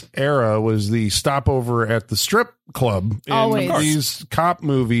of this era was the stopover at the strip club. In Always. Of course. these cop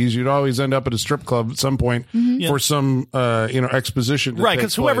movies, you'd always end up at a strip club at some point for some, exposition. to Right, take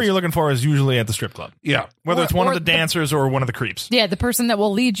because whoever place. you're looking for is usually at the strip club. Yeah. Whether it's one or of the dancers or one of the creeps. Yeah, the person that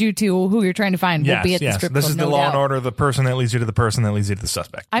will lead you to who you're trying to find will be at the strip This club. is the no Law doubt. and Order, the person that leads you to the person that leads you to the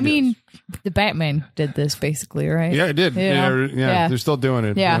suspect. I mean, the Batman did this basically, right? Yeah, it did. Yeah. Yeah. They're still doing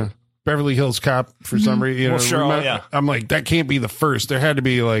it. Yeah. Beverly Hills Cop for some reason. You know, Well, sure, remember- yeah. I'm like, that can't be the first. There had to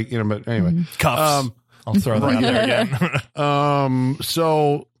be like, but anyway. Cuffs. I'll throw that out there again.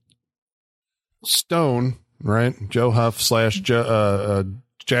 So Stone, right? Joe Huff /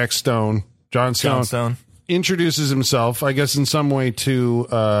 Jack Stone, John Stone, John Stone. introduces himself, I guess, in some way to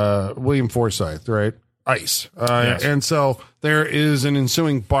William Forsythe, right? Ice. Yes. And so there is an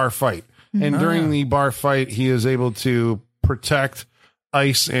ensuing bar fight. And during the bar fight, he is able to protect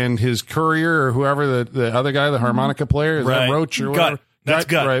Ice and his courier or whoever, the other guy, the harmonica player, is Right. that Roach or Gut. whatever? That's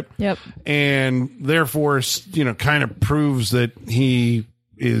Gut. Right. Yep. And therefore, kind of proves that he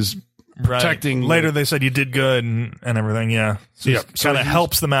is protecting. Right. Later, they said you did good and everything. Yeah. So Yeah. it So kind of he's-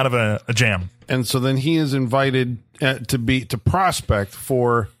 helps them out of a jam. And so then he is invited to prospect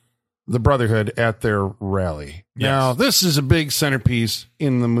for the Brotherhood at their rally. Yes. Now, this is a big centerpiece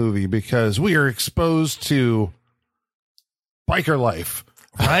in the movie because we are exposed to biker life,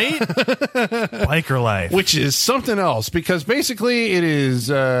 Right? Biker life. which is something else because basically it is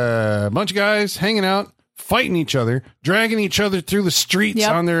a bunch of guys hanging out, fighting each other, dragging each other through the streets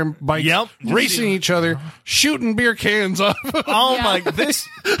Yep. on their bikes, Yep. racing each other, shooting beer cans off. Oh Yeah. my! This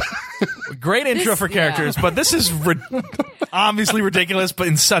great intro for characters, but this is obviously ridiculous, but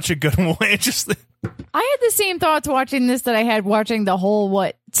in such a good way. Just I had the same thoughts watching this that I had watching the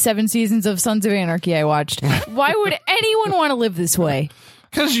whole 7 seasons of Sons of Anarchy I watched. Why would anyone want to live this way?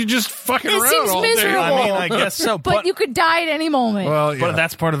 Because you just fucking It around seems all miserable. day. I mean, I guess so, But you could die at any moment. Well, yeah. But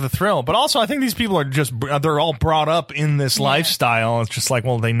that's part of the thrill. But also, I think these people are they're all brought up in this lifestyle. It's just like,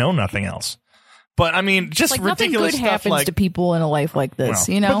 well, they know nothing else. But I mean, just like nothing ridiculous good stuff happens like to people in a life like this,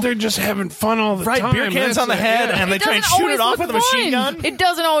 Well, you know? But they're just having fun all the time. beer cans That's on the it, head, yeah. and they It try and doesn't shoot always it off look with a machine fun. gun. It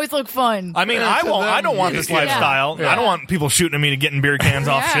doesn't always look fun. I mean, Yeah, I to won't. I them, don't want this yeah. lifestyle. Yeah. I don't want people shooting at me to getting beer cans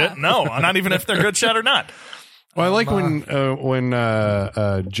off Yeah. shit. No, not even if they're good shot or not. Well, I like when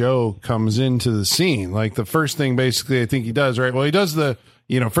Joe comes into the scene. Like the first thing, basically, I think he does right. Well, he does the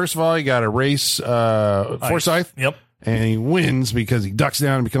first of all, he got a race Forsyth. Yep. And he wins because he ducks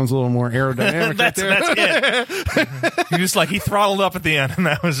down and becomes a little more aerodynamic. That's it. He just he throttled up at the end, and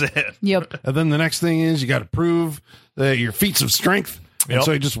that was it. Yep. And then the next thing is you got to prove that your feats of strength. And Yep.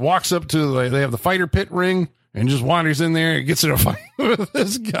 so he just walks up to they have the fighter pit ring and just wanders in there and gets in a fight with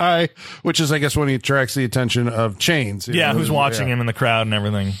this guy, which is, I guess, when he attracts the attention of Chains. Yeah, who's watching him in the crowd and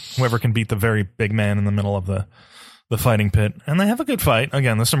everything. Whoever can beat the very big man in the middle of the fighting pit. And they have a good fight.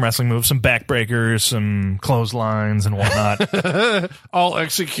 Again, there's some wrestling moves, some backbreakers, some clotheslines and whatnot. All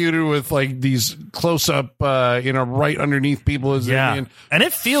executed with these close up, right underneath people as they're Yeah. being. And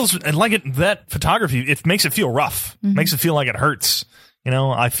it feels like that photography, it makes it feel rough. Makes it feel like it hurts.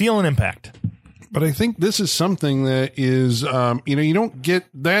 I feel an impact. But I think this is something that is, you don't get.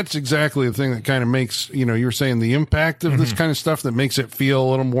 That's exactly the thing that kind of makes, you were saying the impact of this kind of stuff that makes it feel a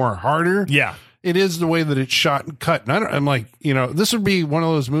little more harder. Yeah. It is the way that it's shot and cut. And I'm like, this would be one of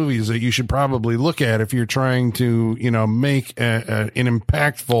those movies that you should probably look at if you're trying to, make an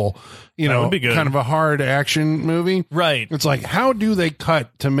impactful, would be good. kind of a hard action movie. Right. It's like, how do they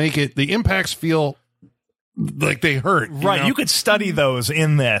cut to make it, the impacts feel like they hurt? Right. You could study those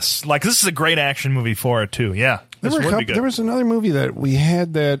in this. This is a great action movie for it, too. Yeah. This would be good. There was another movie that we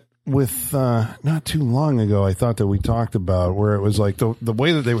had that with not too long ago, I thought that we talked about, where it was like the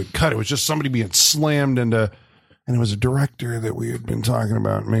way that they would cut it was just somebody being slammed into, and it was a director that we had been talking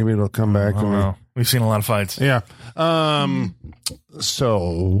about. Maybe it'll come back to me. Wow. We've seen a lot of fights. Yeah.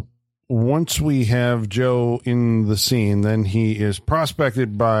 So once we have Joe in the scene, then he is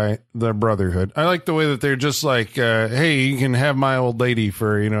prospected by the Brotherhood. I like the way that they're just like, hey, you can have my old lady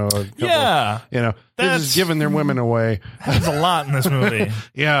for, a couple, Yeah. they're That's- just giving their women away. There's a lot in this movie.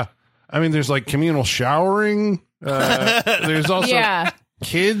 Yeah. I mean, there's communal showering. There's also Yeah.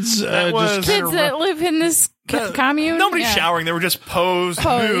 kids. was- Just Kids that live in this commune. Nobody's Yeah. showering. They were just posed,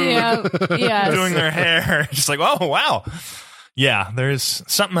 Oh, nude, yeah. Yes. doing their hair. Just oh, wow. Yeah, there's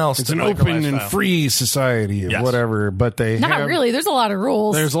something else. It's to an like a open and lifestyle. free society of Yes. whatever, but they Not have, really. There's a lot of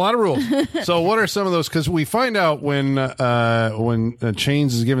rules. There's a lot of rules. So what are some of those? Because we find out when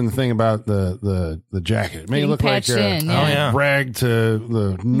Chains is given the thing about the jacket. It may Getting look like patched in, Oh, yeah. brag to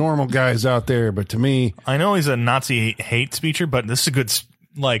the normal guys out there, but to me, I know he's a Nazi hate speecher, but this is a good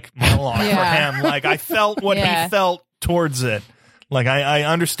monologue Yeah. for him. I felt what Yeah. he felt towards it. I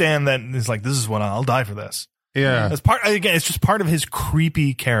understand that it's this is what I'll die for this. yeah. As part again, it's just part of his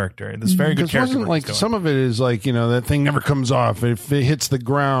creepy character. This very good Because character. wasn't work he's doing. some of it is that thing never comes off. If it hits the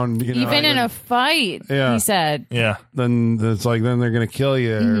ground, Even in a fight, Yeah. he said. yeah. then it's then they're going to kill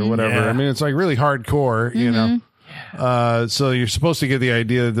you or whatever. Yeah. I mean, it's really hardcore, you know. So you're supposed to get the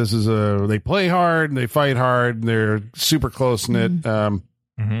idea that this is they play hard, they fight hard, they're super close knit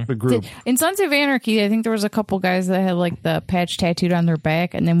the group. In Sons of Anarchy, I think there was a couple guys that had the patch tattooed on their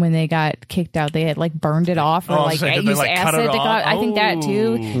back, and then when they got kicked out, they had burned it off or Oh, so did they, used cut acid it to off? cut. I think that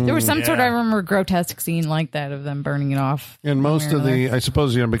too. There was some sort of, yeah. I remember, grotesque scene like that of them burning it off. And most of I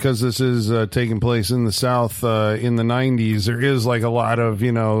suppose, because this is taking place in the South in the 90s, there is a lot of,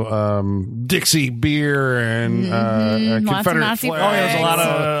 Dixie beer and Lots of Confederate Nazi flags. Oh, yeah, there's a lot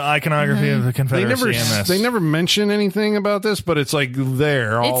of iconography of the They Confederacy in this. never mention anything about this, but it's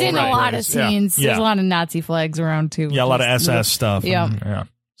there. all It's in over a the lot of place. Yeah. scenes. Yeah. There's a lot of Nazi flags around too. Yeah, a lot of which is- SS stuff. Yeah. Yeah.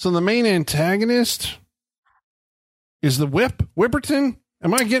 So the main antagonist is the Whipperton.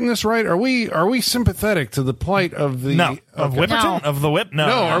 Am I getting this right? Are we sympathetic to the plight of the No. Of okay. Whipperton? No. Of the whip? No.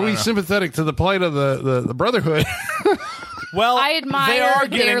 No, are we no. sympathetic to the plight of the Brotherhood? Well, I they admire are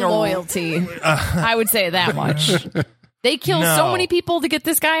getting their a- loyalty. I would say that much. They killed so No. many people to get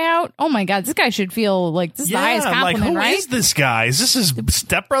this guy out. Oh my God, this guy should feel like this is the highest compliment, who right? is this guy? Is this his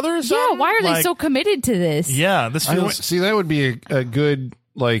stepbrother or Yeah, something? why are they so committed to this? Yeah, this I would, feels... see, that would be a good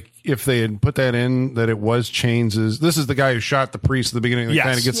like if they had put that in, that it was Chains'. This is the guy who shot the priest at the beginning. That Yes.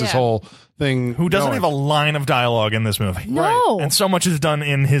 kind of gets this Yeah. whole thing. Who doesn't going. have a line of dialogue in this movie. No. And so much is done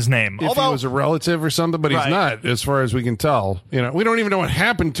in his name. If he was a relative or something, but he's Right. not, as far as we can tell. You know, we don't even know what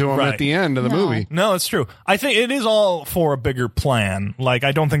happened to him Right. at the end of the movie. No, it's true. I think it is all for a bigger plan. Like,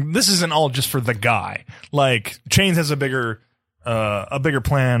 I don't think this isn't all just for the guy. Like, Chains has a bigger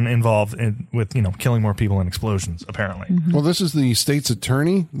plan involved with, you know, killing more people and explosions, apparently. Well, this is the state's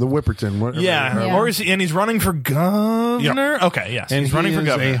attorney, the Whipperton. Whatever. Yeah. Yeah. Or is he, and he's running for governor? Okay, yes. And he's running for is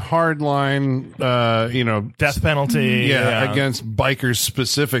governor. a hardline, you know, Death penalty. against bikers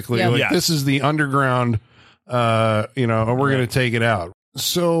specifically. Yeah. Like, Yes. this is the underground, you know, and we're going to take it out.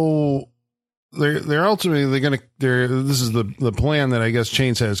 So they're ultimately this is the plan that I guess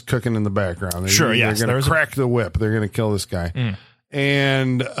Chains has cooking in the background. Sure, yes, They're going to crack the whip. They're going to kill this guy.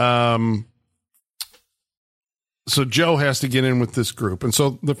 And so Joe has to get in with this group. And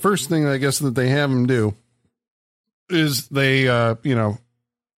so the first thing I guess that they have him do is they, you know,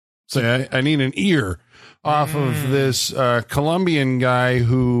 say, I need an ear off of this Colombian guy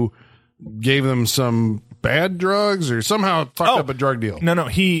who gave them some bad drugs or somehow fucked up a drug deal. No,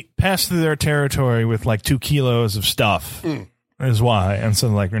 he passed through their territory with like 2 kilos of stuff. Is why. And so,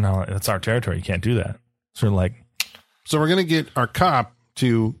 like, no, it's our territory. You can't do that. So, like, So we're going to get our cop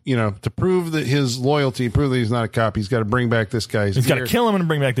to, you know, to prove that his loyalty, prove that he's not a cop. He's got to bring back this guy's he's got to ear. kill him and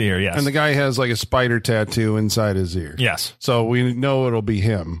bring back the ear. Yes. And the guy has like a spider tattoo inside his ear. Yes. So we know it'll be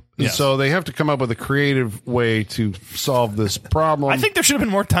him. Yes. So they have to come up with a creative way to solve this problem. I think there should have been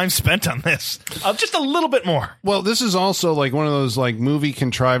more time spent on this. Just a little bit more. Well, this is also like one of those like movie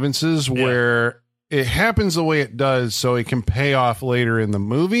contrivances where it happens the way it does so it can pay off later in the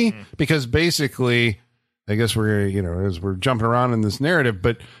movie because basically, I guess we're, you know, as we're jumping around in this narrative,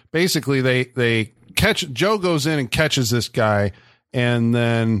 but basically they catch, Joe goes in and catches this guy and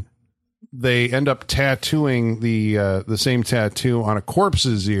then they end up tattooing the same tattoo on a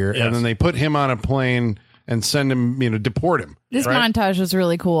corpse's ear Yes. and then they put him on a plane and send him, you know, deport him. This right? montage was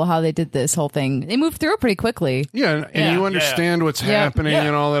really cool how they did this whole thing. They moved through it pretty quickly. Yeah, and you understand what's happening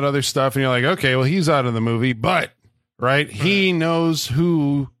and all that other stuff, and you're like, okay, well, he's out of the movie, but he knows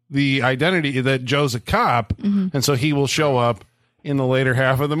who the identity that Joe's a cop, and so he will show up in the later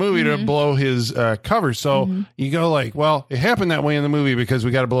half of the movie to blow his cover. So you go like, well, it happened that way in the movie because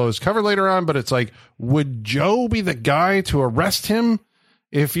we got to blow his cover later on, but it's like, would Joe be the guy to arrest him?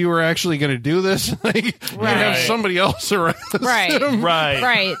 If you were actually going to do this, like, you'd have somebody else arrest him.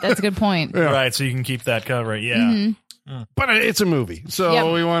 Right. That's a good point. Right. So you can keep that cover. Yeah. But it's a movie,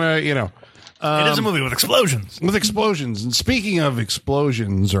 so we want to, you know. It is a movie with explosions. With explosions. And speaking of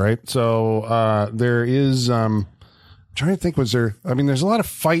explosions, right? So there is I'm trying to think, was there, I mean, there's a lot of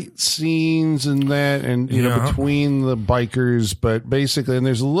fight scenes and that, and you know, between the bikers, but basically, and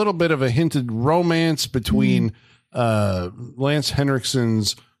there's a little bit of a hinted romance between Lance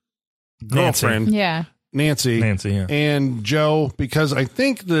Henriksen's girlfriend, Nancy, yeah. and Joe, because I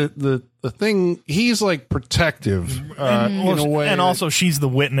think the thing, he's like protective in a way, and also she's the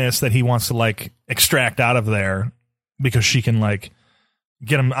witness that he wants to like extract out of there because she can like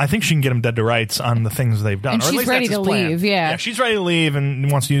get him. I think she can get him dead to rights on the things they've done. And or at she's least ready that's his to plan. leave, yeah. She's ready to leave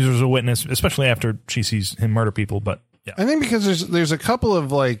and wants to use her as a witness, especially after she sees him murder people. But yeah, I think because there's a couple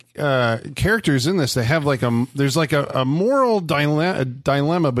of like characters in this that have like there's like a moral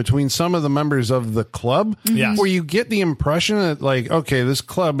dilemma between some of the members of the club, Yes. where you get the impression that like, okay, this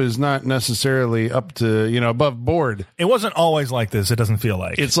club is not necessarily up to, you know, above board. it wasn't always like this. It doesn't feel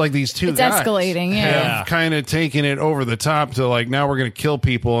like It's like these two It's guys escalating, yeah. have kind of taken it over the top to like, now we're going to kill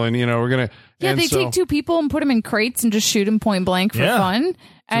people and, you know, we're going to. Yeah, they take 2 people and put them in crates and just shoot them point blank for fun.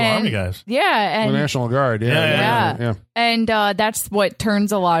 Two army guys. Yeah, and the National Guard. Yeah. And that's what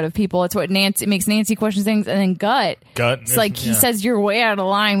turns a lot of people. It's what it makes Nancy question things, and then Gut. It's like he says you're way out of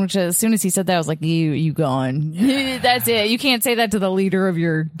line. Which as soon as he said that, I was like, you gone. That's it. You can't say that to the leader of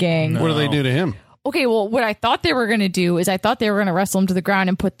your gang. What do they do to him? Okay, well, what I thought they were going to do is I thought they were going to wrestle him to the ground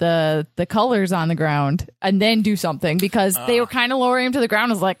and put the colors on the ground and then do something because they were kind of lowering him to the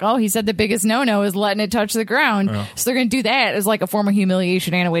ground. I was like, oh, he said the biggest no-no is letting it touch the ground. So they're going to do that as like a form of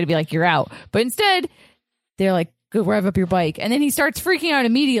humiliation and a way to be like, you're out. But instead, they're like, go rev up your bike. And then he starts freaking out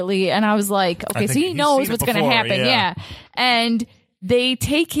immediately. And I was like, okay, so he knows what's going to happen. Yeah. And they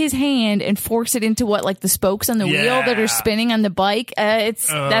take his hand and force it into what, like the spokes on the wheel that are spinning on the bike. That's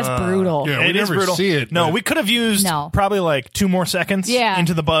brutal. Yeah, It is never brutal. see it. No, but- we could have used probably like 2 more seconds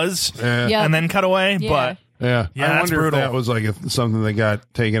into the buzz Yep. and then cut away. Yeah. But Yeah. Yeah, I that's wonder brutal. if that was like something that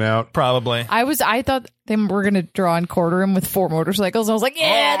got taken out. Probably. I thought they were going to draw and quarter him with 4 motorcycles. I was like,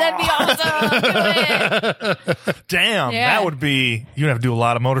 yeah, that'd be awesome. Do it. Damn, Yeah. that would be. You'd have to do a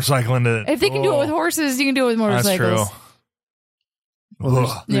lot of motorcycling to. If they can do it with horses, you can do it with That's motorcycles. true.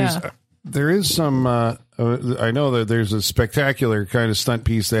 Well, Yeah. there is some. I know that there's a spectacular kind of stunt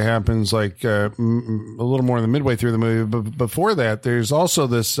piece that happens like a little more than midway through the movie. But before that, there's also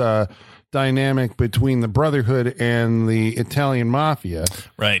this dynamic between the Brotherhood and the Italian Mafia,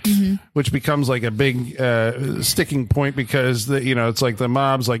 Right. which becomes like a big sticking point because it's like the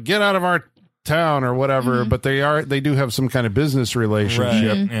mob's like, get out of our town or whatever, but they do have some kind of business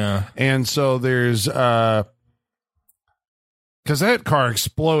relationship. Right. Yeah. And so there's because that car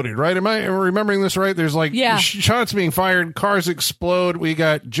exploded, right? Am I remembering this right? There's like shots being fired, cars explode. We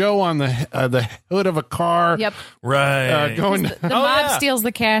got Joe on the hood of a car. Yep. Right. Going. The mob yeah. steals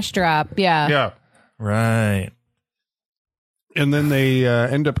the cash drop. Yeah. Yeah. Right. And then they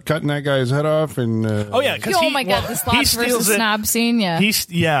end up cutting that guy's head off. And Oh yeah. Because Oh my God, the slots versus snob scene.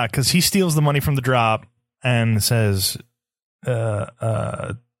 Yeah. Because he steals the money from the drop and says,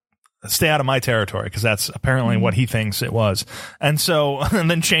 stay out of my territory, because that's apparently what he thinks it was. And so,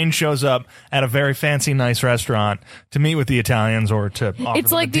 and then Shane shows up at a very fancy, nice restaurant to meet with the Italians or to offer It's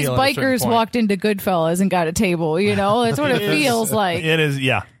them like a these deal at a certain bikers point. walked into Goodfellas and got a table, That's what it feels like. It is,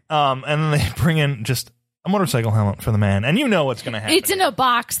 yeah. And then they bring in just a motorcycle helmet for the man, and you know what's going to happen. It's in a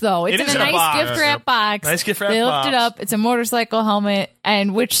box, though. It's It is in a in a nice box. gift wrap box. Nice gift wrap They lift box. it up. It's a motorcycle helmet,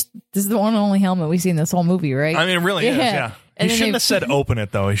 and this is the one and only helmet we see in this whole movie, right? I mean, it really is, yeah. He And then shouldn't they- have said open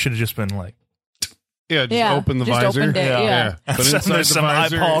it, though. He should have just been like, just open the just visor. opened it, yeah. But So inside there's the some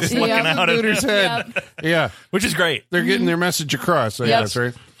visor, eyeballs it's looking the out at dude's him. head. Yep. Yeah. which is great. They're getting their message across, I Yep. guess,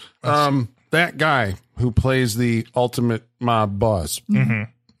 right? That guy who plays the ultimate mob boss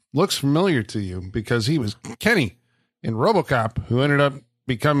looks familiar to you because he was Kenny in RoboCop, who ended up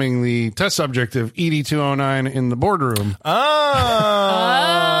becoming the test subject of ED-209 in the boardroom.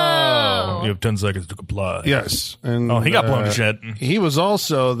 You have 10 seconds to comply. Yes. And, He got blown to shit. He was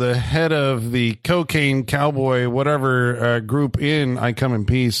also the head of the cocaine cowboy, whatever group in I Come in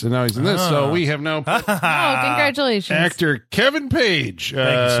Peace, and now he's in this. So we have now Oh, congratulations. actor Kevin Page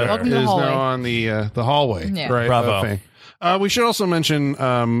Welcome to the is hallway. now on the hallway. Yeah. Right. Bravo. Okay. We should also mention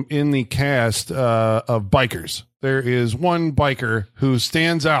in the cast of bikers, there is one biker who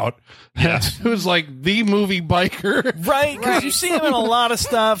stands out, who's like the movie biker. Right, because you see him in a lot of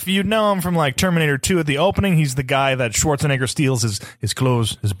stuff. You know him from like Terminator 2 at the opening. He's the guy that Schwarzenegger steals his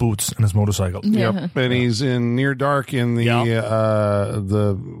clothes, his boots, and his motorcycle. Yep, and he's in Near Dark in the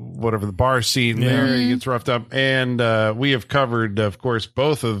the bar scene there. He gets roughed up, and we have covered, of course,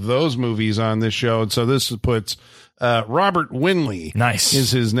 both of those movies on this show, and so this puts Robert Winley, Nice.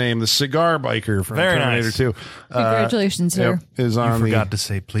 is his name, the cigar biker from Very Terminator nice. 2. Congratulations, sir. Is You on forgot to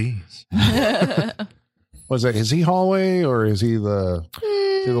say please. Was that? Is he hallway or is he the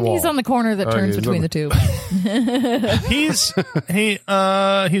to the wall? He's on the corner that turns he's between on the two.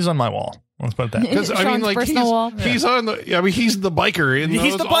 He's on my wall. Let's put it that. Because I mean, Sean's like personal wall. he's on the. I mean, he's the biker. In He's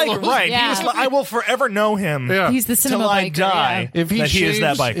those, the all biker, those- right? Yeah. I will forever know him. Yeah. He's the cinema till I biker, die. yeah. If he that he shaves is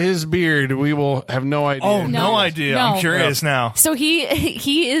that biker. his beard, we will have no idea. Oh, no No. idea. No. I'm curious now. So he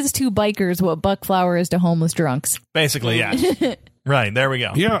is to bikers what Buck Flower is to homeless drunks. Basically, yes. Right, there we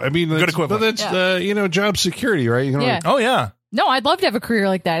go. Yeah, I mean, Good equivalent. But that's job security, right? You can Yeah. Oh, yeah. No, I'd love to have a career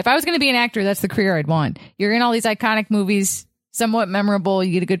like that. If I was going to be an actor, that's the career I'd want. You're in all these iconic movies, somewhat memorable.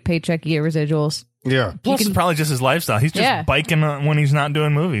 You get a good paycheck, you get residuals. yeah. Plus, it's probably just his lifestyle. He's just Yeah. biking when he's not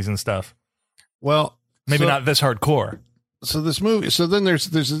doing movies and stuff. Well, Maybe so- not this hardcore. So this movie. So then there's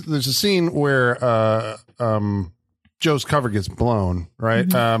a scene where Joe's cover gets blown, right?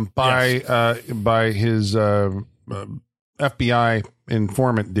 By his FBI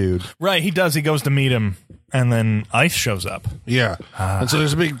informant dude. Right, he does. He goes to meet him, and then Ice shows up. Yeah. And so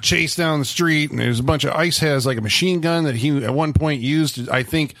there's a big chase down the street, and there's a bunch of Ice has like a machine gun that he at one point used to, I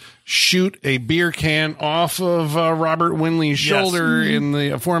think, shoot a beer can off of Robert Winley's shoulder in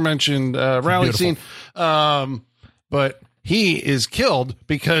the aforementioned rally Beautiful. scene. But he is killed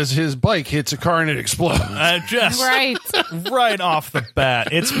because his bike hits a car and it explodes. Just Right. right off the bat.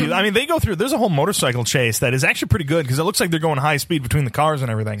 I mean, they go through, there's a whole motorcycle chase that is actually pretty good because it looks like they're going high speed between the cars and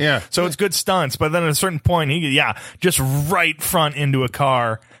everything. Yeah. So it's good stunts, but then at a certain point, just right front into a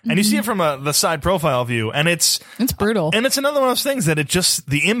car. And you see it from the side profile view, and it's brutal. And it's another one of those things that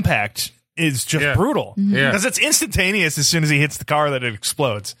the impact is just brutal. Yeah. Because it's instantaneous as soon as he hits the car that it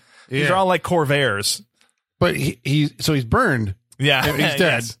explodes. These Yeah. are all like Corvairs. But he's burned. Yeah, he's dead.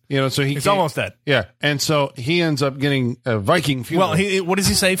 yes. You know, so He's almost dead. Yeah, and so he ends up getting a Viking funeral. Well, what does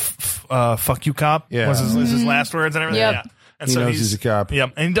he say? Fuck you, cop. Yeah. Was his last words and everything. Yep. Yeah. And He knows he's a cop.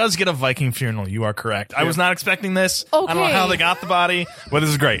 Yep, and he does get a Viking funeral. You are correct. I was not expecting this. I don't know Okay. how they got the body, but this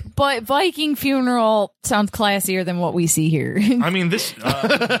is great. But Viking funeral sounds classier than what we see here. I mean, this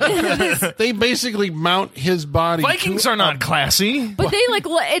They basically mount his body. Vikings to are not classy. But they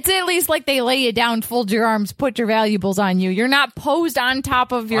it's at least like they lay you down, fold your arms, put your valuables on you. You're not posed on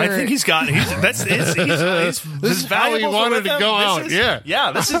top of your. I think his This is how he wanted to go out.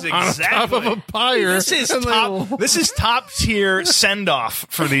 Yeah. This is exactly on top of a pyre. This is top tier send off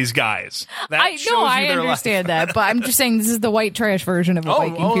for these guys. That I shows know, you I their understand that, but I'm just saying this is the white trash version of a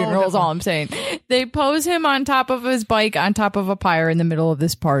Viking funeral. Is all I'm saying. They pose him on top of his bike, on top of a pyre, in the middle of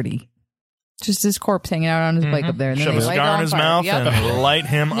this party. Just his corpse hanging out on his bike up there, and then Shove they a light it cigar on in his fire. mouth Yep. and light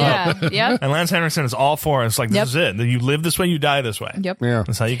him up. Yeah, yep, And Lance Henriksen is all for it. It's like, this Yep. is it. You live this way, you die this way. yep. Yeah.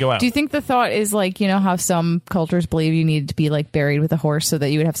 That's how you go out. Do you think the thought is like, you know how some cultures believe you need to be like buried with a horse so that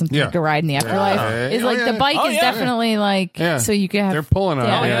you would have something Yeah. to ride in the afterlife? Yeah. Is Oh, like yeah. the bike Oh, is yeah. definitely like so you can have. They're pulling on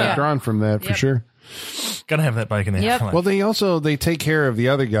it. Yeah. Drawn from that for Yep. sure. Gotta have that bike in the Yep. afterlife. Well, they take care of the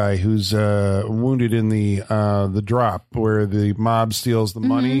other guy who's wounded in the drop where the mob steals the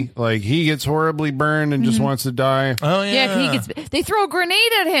money. Like he gets horribly burned and just wants to die. Oh, yeah. Yeah, they throw a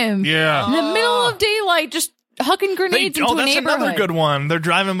grenade at him. Yeah. In the middle of daylight, just hucking grenades into a that's neighborhood. another good one. They're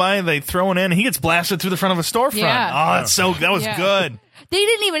driving by, they throw it in, and he gets blasted through the front of a storefront. Yeah. Oh, that was Yeah. good. They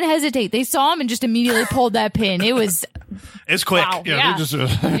didn't even hesitate. They saw him and just immediately pulled that pin. It was It's quick. wow. Yeah, they're just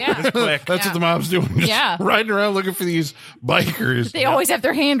Yeah. Quick. that's what the mob's doing. Just Yeah. riding around looking for these bikers. They always have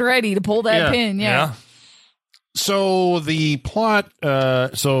their hand ready to pull that Yeah. pin. Yeah. So the plot,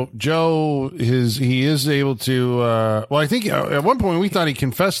 so Joe, he is able to, well, I think at one point we thought he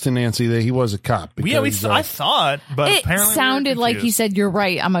confessed to Nancy that he was a cop. Because, I thought, but It apparently we were sounded like he confused. said, "You're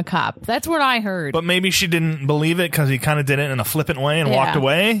right, I'm a cop." That's what I heard. But maybe she didn't believe it because he kind of did it in a flippant way and Yeah. walked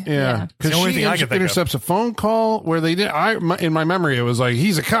away. Yeah, Yeah. It's the because only she thing I can think of. intercepts a phone call where they did. In my memory, it was like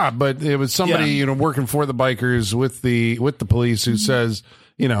he's a cop, but it was somebody Yeah. working for the bikers with the police who says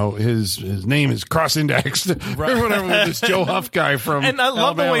his name is cross-indexed or whatever with this Joe Huff guy from And I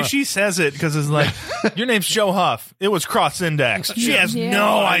love the way Alabama. she says it because it's like, your name's Joe Huff. It was cross-indexed. She has Yeah.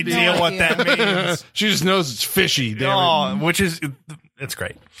 no No idea what that means. She just knows it's fishy. Damn it. Oh, which is, it's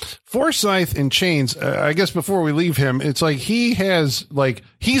great. Forsyth in chains. I guess before we leave him, it's like he's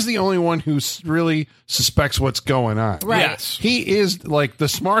the only one who really suspects what's going on. Right. Yes. He is like the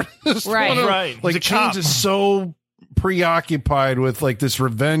smartest. Right. one of- Right. Like He's a Chains cop. is so preoccupied with like this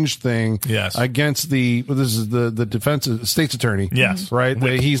revenge thing Yes. against this is the defense state's attorney. Yes. Right.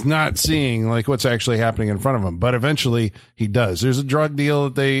 That he's not seeing like what's actually happening in front of him, but eventually he does. There's a drug deal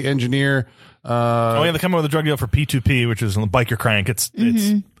that they engineer. They come up with a drug deal for P2P, which is biker crank. It's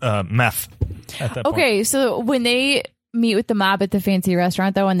meth at that point. okay, so when they meet with the mob at the fancy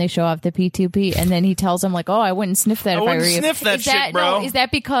restaurant, though, and they show off the P2P, and then he tells them like, "Oh, I wouldn't sniff that I if I wouldn't were you." sniff that Is shit, bro. No, is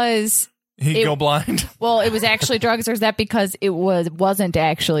that because? He'd go blind. Well, it was actually drugs, or is that because it wasn't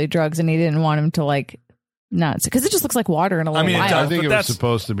actually drugs, and he didn't want him to like not because it just looks like water in a little mean, it while. does. I think but it was that's-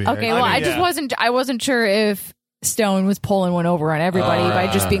 supposed to be. Okay, actually. well, mean, I just yeah. I wasn't sure if Stone was pulling one over on everybody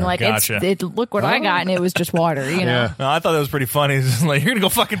by just being like, gotcha. look what I got, and it was just water, you know? Yeah. No, I thought that was pretty funny. It's just like, you're going to go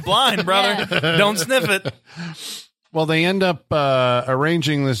fucking blind, brother. Don't sniff it. Well, they end up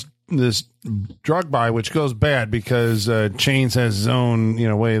arranging this drug buy, which goes bad because Chains has his own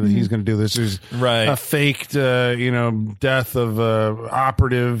way that he's going to do this. There's Right. a faked death of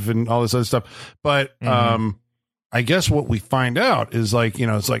operative and all this other stuff. But I guess what we find out is like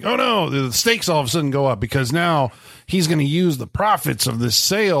it's like, oh no, the stakes all of a sudden go up because now he's going to use the profits of this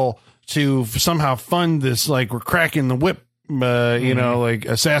sale to somehow fund this like we're cracking the whip. Like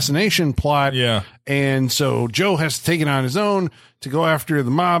assassination plot. Yeah. And so Joe has to take it on his own to go after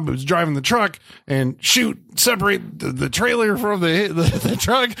the mob who's driving the truck and separate the trailer from the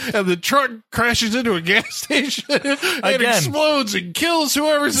truck, and the truck crashes into a gas station and Again. explodes and kills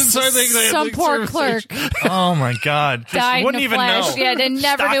whoever's inside Some poor clerk Oh, my God. Just died wouldn't in a even flash. know. Yeah, they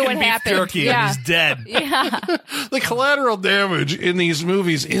never Stock knew and what beef happened. jerky Yeah. and he's dead. Yeah. The collateral damage in these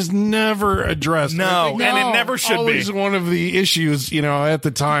movies is never addressed. No, I think and it No. never should always be. one of the issues, at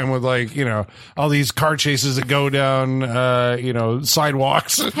the time with like, all these car chases that go down,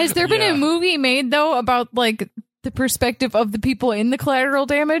 sidewalks. Has there been Yeah. a movie made, though, about like the perspective of the people in the collateral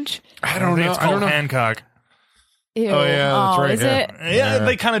damage? I don't think know. It's I don't called know. Hancock. Ew. Oh, yeah, that's right, Is yeah. it? Yeah,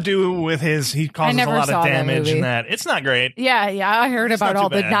 they kind of do with he causes a never lot saw of that damage movie. and that. It's not great. Yeah, I heard about not too all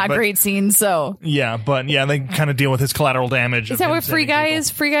the bad, not but- great scenes. So Yeah, but yeah, they kind of deal with his collateral damage. is that what Free Guy is?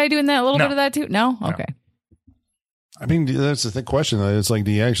 Free Guy doing that a little No. bit of that too? No. Okay. I mean, that's the question. Though. It's like,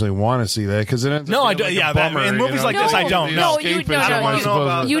 do you actually want to see that? Because it ends up No, I being do. like a Yeah, bummer, in movies like this, I don't. No, The you- escapism, no, I don't I wanna know suppose.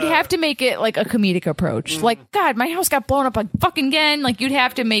 about You'd have to make it like a comedic approach. Like, God, my house got blown up fucking again. Like, you'd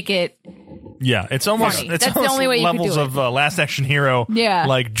have to make it. Yeah, it's almost Funny. it's That's the almost only way you could levels do it. of Last Action Hero. Yeah.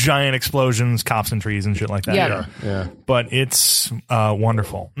 Like giant explosions, cops and trees and shit like that. Yeah. Yeah. But it's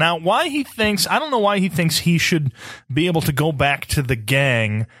wonderful. Now, why he thinks, I don't know why he thinks he should be able to go back to the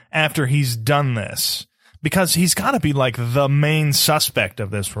gang after he's done this. Because he's got to be like the main suspect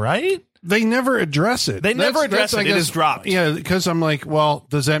of this, right? They never address it. They never address it. I It guess- is dropped. Yeah, because I'm like, well,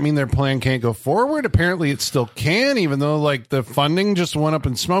 does that mean their plan can't go forward? Apparently it still can, even though like the funding just went up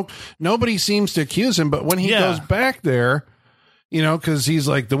in smoke. Nobody seems to accuse him, but when he Yeah. goes back there, you know, because he's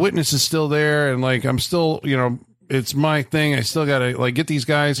like, the witness is still there, and like, I'm still, you know, it's my thing. I still got to like get these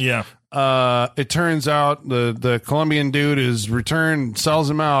guys. Yeah. It turns out the Colombian dude is returned, sells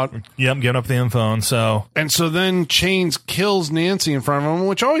him out. Yep, giving up the info. And so And so then Chains kills Nancy in front of him,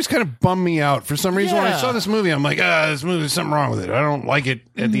 which always kind of bummed me out. For some reason, when I Yeah. saw this movie, I'm like, this movie, there's something wrong with it. I don't like it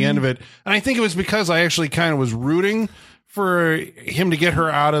at the end of it. And I think it was because I actually kind of was rooting for him to get her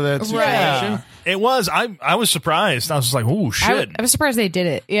out of that situation. it was, I was surprised. I was just like, ooh, shit. I was surprised they did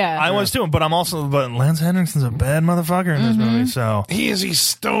it. Yeah. I was too, but Lance Henriksen's a bad motherfucker in this movie, so. He's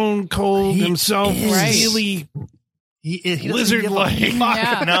stone cold himself. is. Right. Really He doesn't lizard-like. give a fuck.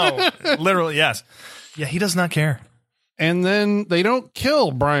 Yeah. No, literally, yes. Yeah, he does not care. And then they don't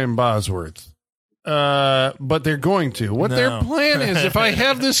kill Brian Bosworth. But they're going to. What their No. plan is, if I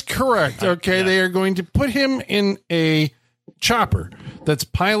have this correct, okay, Yeah. they are going to put him in a chopper that's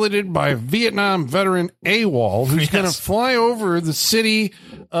piloted by Vietnam veteran AWOL, who's going to fly over the city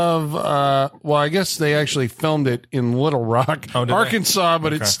of, well, I guess they actually filmed it in Little Rock, Oh, did they? Arkansas,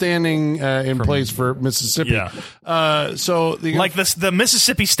 but it's standing in place for Mississippi. Yeah. So Like the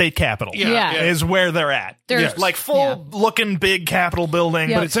Mississippi State Capitol Yeah. is where they're at. There's- Like full looking big Capitol building.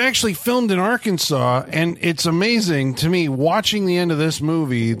 Yep. But it's actually filmed in Arkansas, and it's amazing to me watching the end of this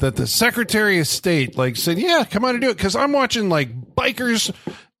movie that the Secretary of State like said, "Yeah, come on and do it," because I'm watching like bikers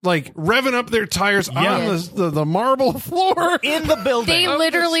like revving up their tires on the marble floor in the building. They of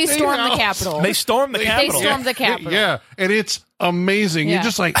literally the State stormed the House. Capitol. They stormed the They Capitol. stormed the Capitol. Yeah, and it's amazing. Yeah. You're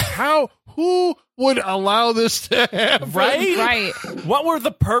just like, who would allow this to happen? Right? Right. What were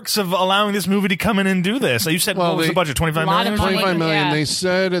the perks of allowing this movie to come in and do this? You said, Well, what was the they- budget? 25 Lot million? of money. 25 million. Yeah. They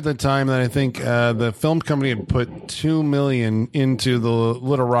said at the time that I think the film company had put $2 million into the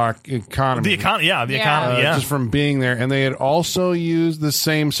Little Rock economy. The economy, Yeah. economy, yeah. Just from being there, and they had also used the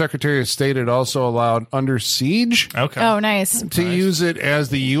same Secretary of State had also allowed Under Siege Okay. Oh, nice. to use it as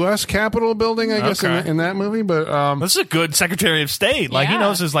the U.S. Capitol building, I guess, Okay. in that movie. But This is a good Secretary of State. Like he Yeah.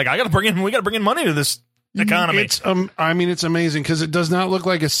 knows is like we got to bring in money to this economy. it's I mean, it's amazing because it does not look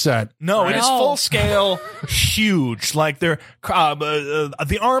like a set. No, it is No. full scale, huge. Like the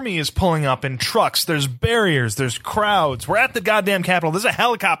army is pulling up in trucks. There's barriers. There's crowds. We're at the goddamn Capitol. There's a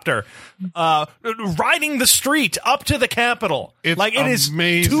helicopter riding the street up to the Capitol. It's like it is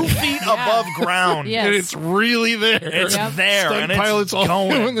amazing. 2 feet above ground. Yes. And it's really there. It's Yep. there, Stunt and it's pilots all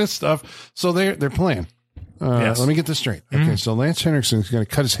going. doing this stuff. So they're playing. Yes. Let me get this straight. Okay, so Lance Henriksen is going to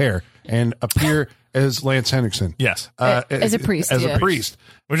cut his hair and appear as Lance Henriksen. Yes. As a priest, As yeah. a priest.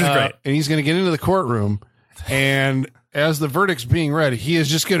 Which is great. And he's going to get into the courtroom, and as the verdict's being read, he is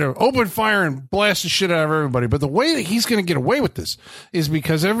just going to open fire and blast the shit out of everybody. But the way that he's going to get away with this is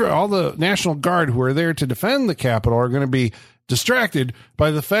because all the National Guard who are there to defend the Capitol are going to be distracted by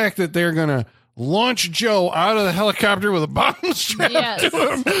the fact that they're going to launch Joe out of the helicopter with a bomb strapped Yes. to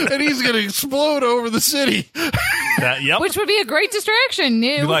him, and he's going to explode over the city. Yep. Which would be a great distraction.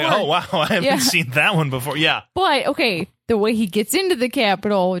 It You're like, would oh work. wow, I haven't Yeah. seen that one before. Yeah. But okay, the way he gets into the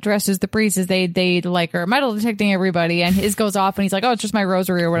Capitol dressed as the priest is they like are metal detecting everybody, and his goes off, and he's like, "Oh, it's just my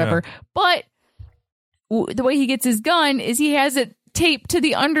rosary or whatever." But the way he gets his gun is he has it taped to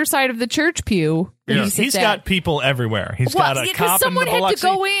the underside of the church pew. that he sits He's at. got people everywhere. He's got a because cop someone in the had to Biloxi.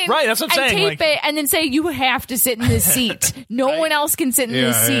 go in, Right, that's what I'm and saying. tape it, and then say you have to sit in this seat. No one else can sit in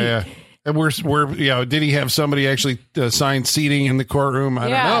this seat. And we're did he have somebody actually assign seating in the courtroom? I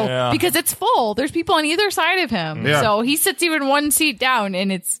don't know. Yeah. Because it's full. There's people on either side of him. Yeah. So he sits even one seat down,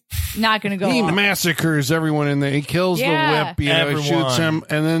 and it's not going to go He off. massacres everyone in there. He kills Yeah. the whip, Everyone. shoots him,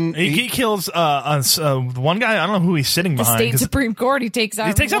 and then He kills one guy. I don't know who he's sitting The behind. state 'cause Supreme Court, he takes out.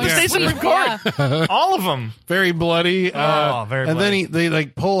 He takes out the one state seat. Supreme Court. Yeah. All of them. very bloody. very and bloody. then they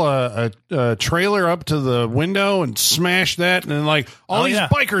like pull a trailer up to the window and smash that, and then like all Oh, these yeah.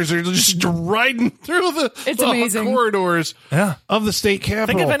 bikers are just riding through It's the amazing. corridors Yeah. of the state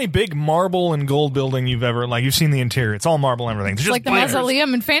capitol. Think of any big marble and gold building you've ever you've seen the interior. It's all marble and everything. It's It's like the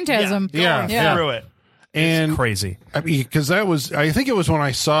mausoleum and Phantasm. Yeah. Going Yeah. through it. And Crazy. I mean, because I think it was when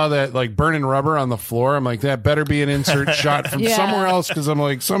I saw that like burning rubber on the floor. I'm like, that better be an insert shot from Yeah. somewhere else, because I'm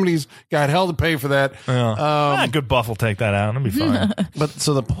like, somebody's got hell to pay for that. Good buff will take that out. It'll be fine. But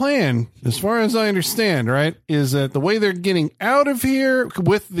so the plan, as far as I understand, right, is that the way they're getting out of here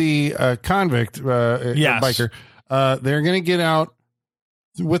with the convict Yes. biker, they're going to get out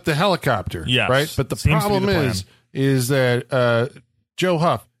with the helicopter, Yes. right? But the Seems to be problem the plan. is that Joe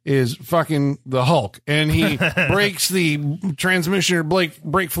Huff is fucking the Hulk, and he breaks the transmission or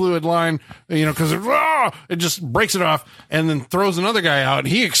brake fluid line, because it just breaks it off, and then throws another guy out, and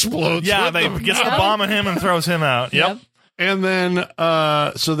he explodes. Yeah, with they the- gets the bomb at him and throws him out. Yep. And then,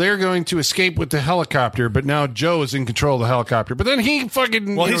 so they're going to escape with the helicopter, but now Joe is in control of the helicopter. But then he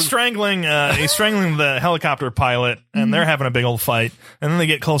fucking, Well, he's strangling the helicopter pilot, and they're having a big old fight. And then they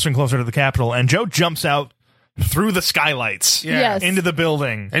get closer and closer to the Capitol, and Joe jumps out through the skylights Yes. into the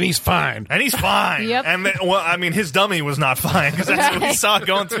building. and he's fine. And he's fine. Yep. And then, his dummy was not fine because that's what we saw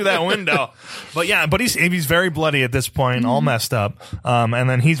going through that window. But yeah, he's very bloody at this point, all messed up. And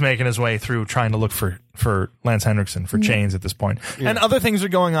then he's making his way through trying to look for Lance Henriksen for chains at this point. And other things are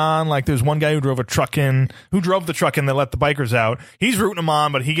going on. Like there's one guy who drove the truck in that let the bikers out. He's rooting them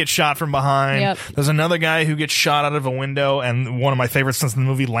on, but he gets shot from behind. Yep. There's another guy who gets shot out of a window, and one of my favorite scenes in the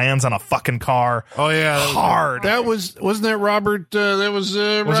movie lands on a fucking car. Oh yeah, Hard. That wasn't that Robert? That was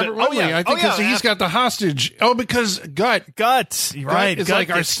Robert it? Winley. Oh, yeah. I think Oh, yeah. 'cause he's got the hostage. Oh, because Gut Right. is Gut like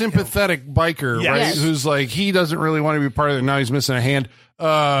our gets- sympathetic biker, Yes. right? Yes. Who's like, he doesn't really want to be part of it. Now he's missing a hand.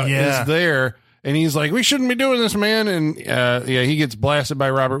 Yeah. Is there. And he's like, we shouldn't be doing this, man. And he gets blasted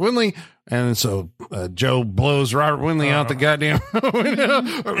by Robert Winley. And so Joe blows Robert Winley out the goddamn window.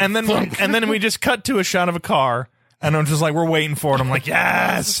 And then we just cut to a shot of a car, and I'm just like, we're waiting for it. I'm like,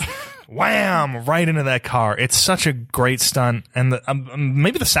 yes, wham, right into that car. It's such a great stunt, and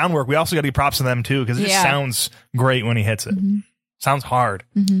maybe the sound work. We also got to give props to them too, because it just Yeah. sounds great when he hits it. Sounds hard.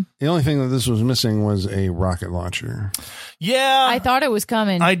 The only thing that this was missing was a rocket launcher. Yeah, I thought it was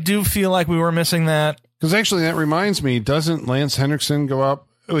coming. I do feel like we were missing that. Because actually, that reminds me, doesn't Lance Henriksen go up?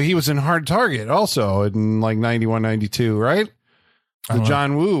 Oh, he was in Hard Target also in like 91, 92, right? When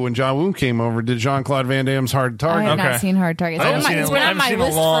John Woo came over, did Jean-Claude Van Damme's Hard I Target. have Okay. not seen Hard Target. I haven't seen It's it- been I on haven't my seen it in a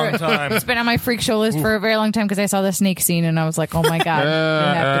list long for time. It's been on my freak show list for a very long time because I saw the snake scene and I was like, oh my god, you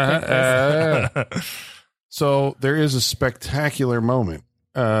have to pick this. So there is a spectacular moment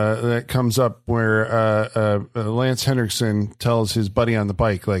that comes up where Lance Henriksen tells his buddy on the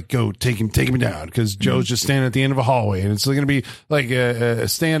bike, like, go take him down, because Joe's just standing at the end of a hallway, and it's going to be like a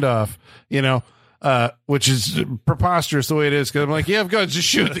standoff, which is preposterous the way it is, because I'm like, yeah, I've got to just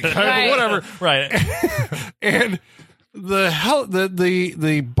shoot the guy, Right. but whatever. Right. And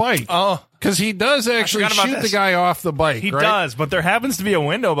the bike, Oh, because he does actually forgot about shoot the this. guy off the bike. he right? does, but there happens to be a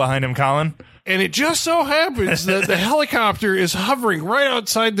window behind him, Colin. And it just so happens that the helicopter is hovering right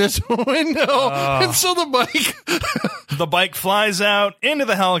outside this window. And so The bike flies out into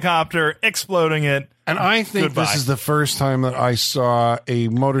the helicopter, exploding it. and I think Goodbye. this is the first time that I saw a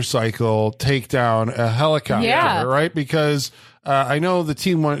motorcycle take down a helicopter, Yeah. right? Because I know the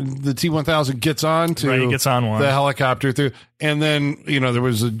T-1000 gets on to Right, he gets on one. the helicopter through, and then there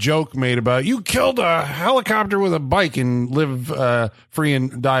was a joke made about, you killed a helicopter with a bike and live free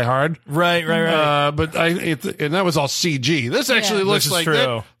and die hard. Right. But and that was all CG. This actually looks This is like true.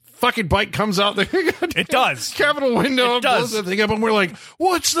 that fucking bike comes out there. It does. Capitol window. It does. Blows that thing up, and we're like,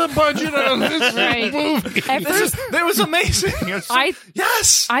 what's the budget on this Right. movie? At first, That was amazing.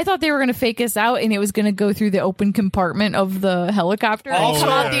 Yes. I thought they were going to fake us out and it was going to go through the open compartment of the helicopter and come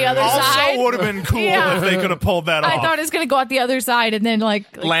out the other side. Also would have been cool Yeah. if they could have pulled that off. I thought it was going to go out the other side and then Land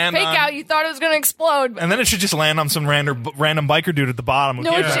fake on- out. You thought it was going to explode. and then it should just land on some random biker dude at the bottom.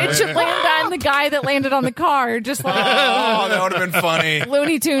 No, it should land on the guy that landed on the car. Just like Oh, that would have been funny.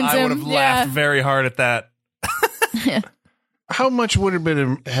 Looney Tunes I would him. have laughed very hard at that. How much would have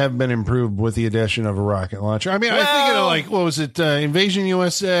been improved with the addition of a rocket launcher? I mean, I think of like, what was it, Invasion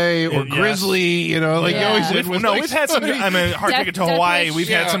USA or Yes. Grizzly? You always Yeah. did with We've had some. I mean, Hard Death- Ticket to Death Hawaii. Wish. We've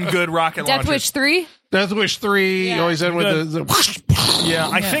had some good rocket Death launchers. Wish 3. Death Wish 3. Yeah. You always had with the Yeah,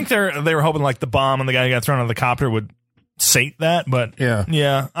 I think they were hoping like the bomb and the guy who got thrown out of the copter would sate that, but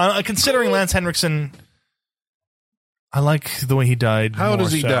Yeah. considering Lance Henriksen, I like the way he died. How more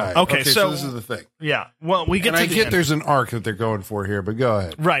does he so. die? Okay, so this is the thing. yeah, well, we get And to I the get end. there's an arc that they're going for here, but go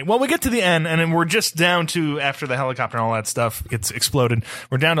ahead. Right. Well, we get to the end, and then we're just down to, after the helicopter and all that stuff gets exploded,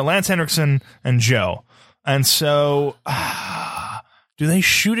 we're down to Lance Henriksen and Joe. And so, do they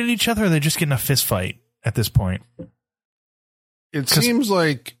shoot at each other, or are they just getting a fist fight at this point? It seems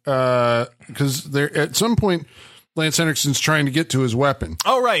like because there at some point Lance Henriksen's trying to get to his weapon.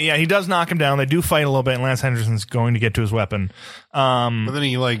 Oh, right. Yeah, he does knock him down. They do fight a little bit, and Lance Henriksen's going to get to his weapon. But then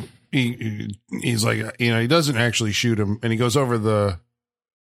he's like, he doesn't actually shoot him, and he goes over the.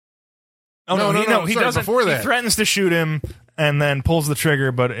 Oh, no, he sorry, doesn't. Before that. He threatens to shoot him and then pulls the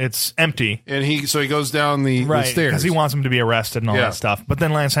trigger, but it's empty. And he goes down the stairs. Because he wants him to be arrested and all that stuff. But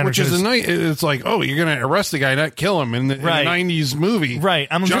then Lance Henriksen it's like, oh, you're going to arrest the guy, not kill him in the 90s movie. Right.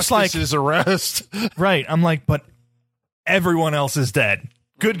 I'm Justice just like. is arrest. Right. I'm like, but everyone else is dead.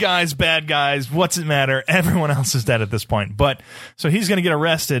 Good guys, bad guys, what's it matter? Everyone else is dead at this point. But so he's going to get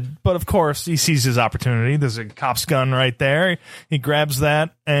arrested. But of course, he sees his opportunity. There's a cop's gun right there. He grabs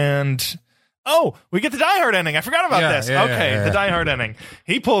that and. Oh, we get the Die Hard ending. I forgot about this. The Die Hard ending.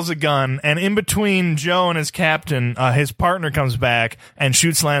 He pulls a gun, and in between Joe and his captain, his partner comes back and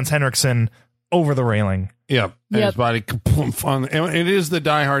shoots Lance Henriksen over the railing. Yep. And his body on. And it is the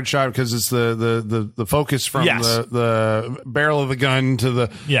Die Hard shot because it's the focus from the barrel of the gun to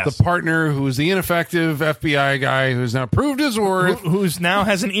the partner who's the ineffective FBI guy who's now proved his worth. Who's now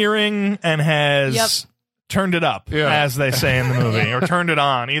has an earring and has turned it up, as they say in the movie, or turned it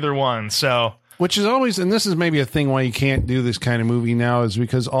on, either one. So, which is always, and this is maybe a thing why you can't do this kind of movie now, is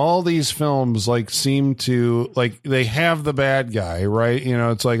because all these films seem to they have the bad guy, right?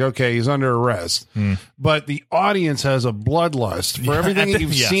 It's like, okay, he's under arrest, but the audience has a bloodlust for everything that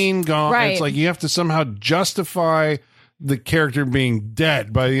you've seen gone. Right. It's like you have to somehow justify the character being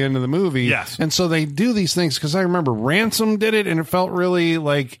dead by the end of the movie. Yes. And so they do these things because I remember Ransom did it and it felt really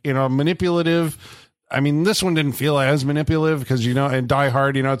manipulative. I mean, this one didn't feel as manipulative because, and Die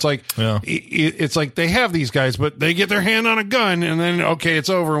Hard, it's like, it's like they have these guys, but they get their hand on a gun and then, okay, it's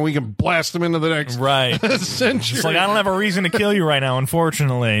over and we can blast them into the next century. It's like, I don't have a reason to kill you right now,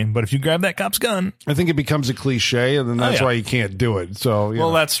 unfortunately, but if you grab that cop's gun. I think it becomes a cliche and then that's why you can't do it. So,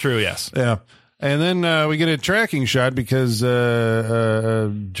 that's true. Yes. Yeah. And then we get a tracking shot because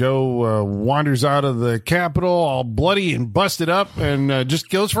Joe wanders out of the Capitol all bloody and busted up and just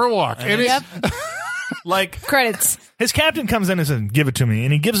goes for a walk. And like credits. His captain comes in and says, "Give it to me,"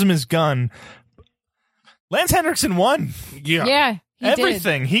 and he gives him his gun. Lance Henriksen won. Yeah.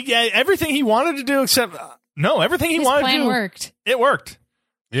 Everything he wanted to do, except everything he His wanted plan to do worked. It worked.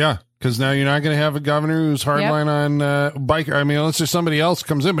 Yeah, because now you're not going to have a governor who's hardline on biker. I mean, unless there's somebody else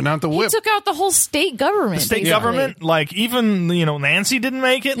comes in, but not the whip. He took out the whole state government. The state government, even Nancy didn't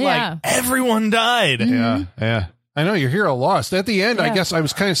make it. Yeah. Like everyone died. Yeah. I know your hero lost at the end. I guess I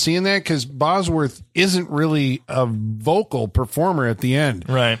was kind of seeing that because Bosworth isn't really a vocal performer at the end,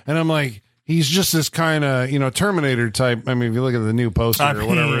 right? And I'm like, he's just this kind of Terminator type. I mean, if you look at the new poster or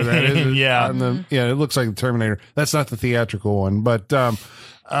whatever that is, it looks like the Terminator. That's not the theatrical one, but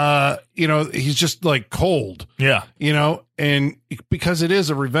he's just like cold, and because it is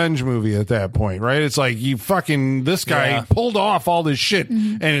a revenge movie at that point, right? It's like this guy pulled off all this shit,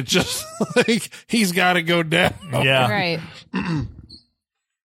 and it's just like he's got to go down, right?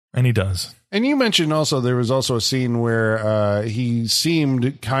 And he does. And you mentioned also there was also a scene where he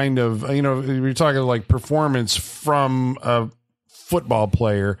seemed kind of we're talking like performance from a football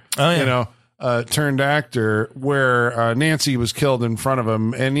player, turned actor, where Nancy was killed in front of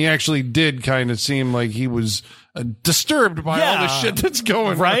him, and he actually did kind of seem like he was disturbed by all the shit that's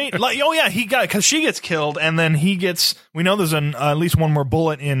going right. on. Like, he got because she gets killed, and then he gets. We know there's at least one more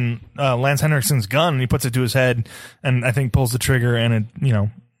bullet in Lance Henriksen's gun, and he puts it to his head, and I think pulls the trigger, and it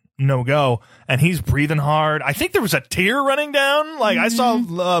no go, and he's breathing hard. I think there was a tear running down. Like I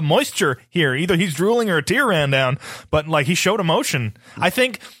saw moisture here. Either he's drooling or a tear ran down, but he showed emotion. I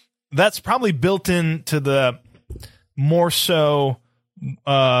think that's probably built into the more so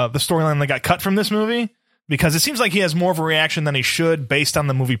the storyline that got cut from this movie, because it seems like he has more of a reaction than he should based on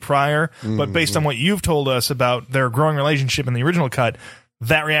the movie prior, but based on what you've told us about their growing relationship in the original cut,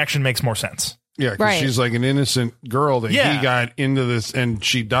 that reaction makes more sense. Yeah, because she's like an innocent girl that he got into this and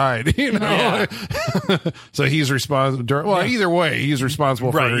she died, So he's responsible. Well, either way, he's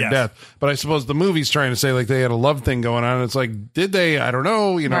responsible for her death. But I suppose the movie's trying to say they had a love thing going on. And it's like, did they? I don't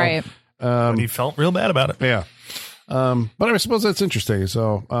know. Right. But he felt real bad about it. Yeah. But I suppose that's interesting.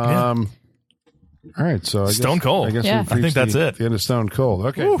 So, all right, so Stone Cold. I guess I think that's it. The end of Stone Cold.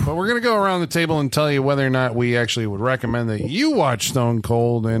 Okay, but we're going to go around the table and tell you whether or not we actually would recommend that you watch Stone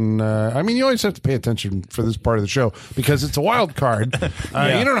Cold. And you always have to pay attention for this part of the show because it's a wild card. You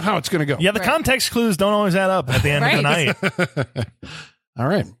don't know how it's going to go. Yeah, the context clues don't always add up at the end of the night. All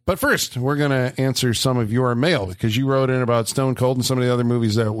right, but first we're going to answer some of your mail because you wrote in about Stone Cold and some of the other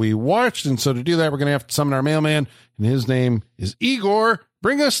movies that we watched. And so to do that, we're going to have to summon our mailman, and his name is Igor.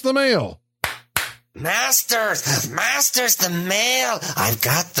 Bring us the mail. Masters, the mail. I've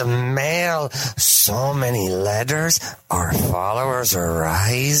got the mail. So many letters. Our followers are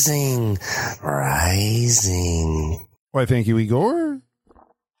rising. Why, thank you, Igor.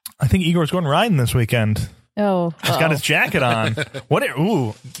 I think Igor's going riding this weekend. Oh, He's got his jacket on.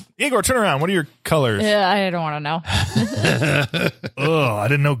 Igor, turn around. What are your colors? Yeah, I don't want to know. Oh, I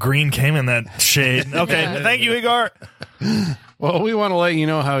didn't know green came in that shade. Okay, thank you, Igor. Well, we want to let you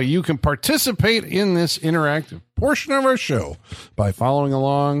know how you can participate in this interactive portion of our show by following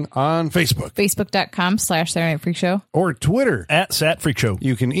along on Facebook, Facebook.com/Saturday Night Freak Show, or Twitter At Sat Freak Show.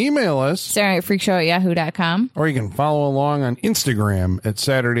 You can email us, Saturday Night Freak Show at yahoo.com. or you can follow along on Instagram at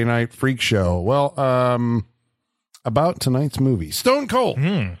Saturday Night Freak Show. Well, about tonight's movie, Stone Cold.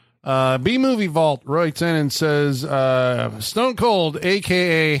 B-Movie Vault writes in and says, Stone Cold,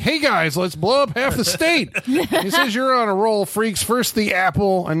 a.k.a. Hey guys, let's blow up half the state. He says, you're on a roll, freaks. First the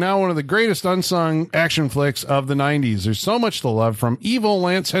Apple, and now one of the greatest unsung action flicks of the 90s. There's so much to love, from evil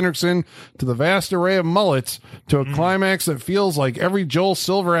Lance Henriksen to the vast array of mullets to a climax that feels like every Joel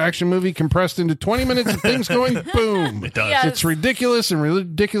Silver action movie compressed into 20 minutes of things going boom. It does. Yes. It's ridiculous and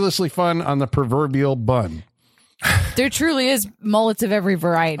ridiculously fun on the proverbial bun. There truly is mullets of every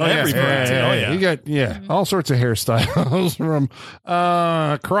variety. Every variety. Oh, yeah. You got, all sorts of hairstyles from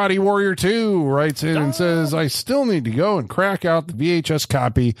Karate Warrior 2 writes in and says, I still need to go and crack out the VHS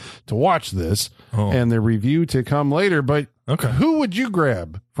copy to watch this and the review to come later. But who would you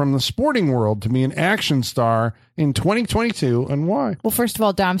grab from the sporting world to be an action star in 2022 and why? Well, first of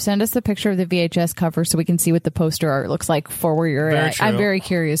all, Dom, send us the picture of the VHS cover so we can see what the poster art looks like for where you're Very at. true. I'm very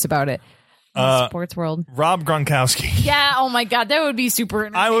curious about it. Sports world. Rob Gronkowski. Yeah, oh my God, that would be super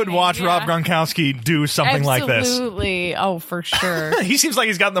I would entertaining. watch Yeah. Rob Gronkowski do something like this. Absolutely. Oh, for sure. He seems like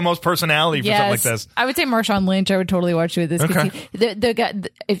he's got the most personality for something like this. I would say Marshawn Lynch. I would totally watch you with this. 'Cause Okay. the guy,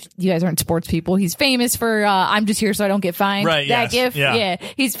 if you guys aren't sports people, he's famous for I'm just here so I don't get fined. Right, That yes, gif. yeah.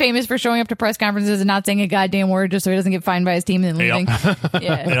 He's famous for showing up to press conferences and not saying a goddamn word just so he doesn't get fined by his team and then leaving.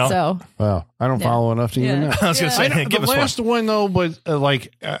 Yeah. You know? So Well, I don't follow enough to even know. I was going to say, I know, give the us last one though, but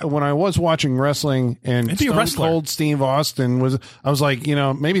when I was watching wrestling and Maybe a Stone wrestler. Cold Steve Austin I was like,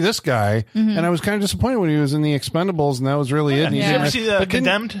 maybe this guy, and I was kind of disappointed when he was in the Expendables, and that was really it. And he Did you didn't- ever see but didn't-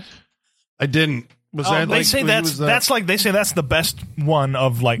 Condemned? I didn't. Was Oh, that they like, say he that's was, they say that's the best one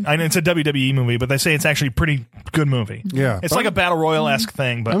of I know it's a WWE movie, but they say it's actually a pretty good movie. Yeah. It's like a battle royale esque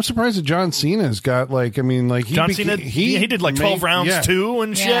thing, but I'm surprised that John Cena's got John Cena he did like 12 rounds too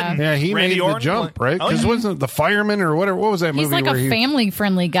and shit. Yeah. and Yeah, he Randy made Orton, the jump, right? Oh, Because yeah. wasn't it the fireman or whatever? What was that movie? he's like where a family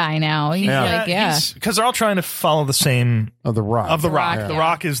friendly guy now. He's like, because they're all trying to follow the same of the Rock. of the Rock. Rock, The yeah.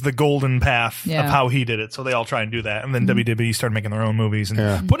 Rock is the golden path Yeah. of how he did it, so they all try and do that. And then WWE started making their own movies and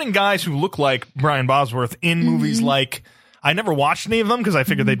Yeah. putting guys who look like Brian Bosworth in movies like. I never watched any of them because I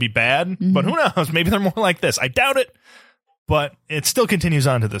figured they'd be bad, but who knows? Maybe they're more like this. I doubt it, but it still continues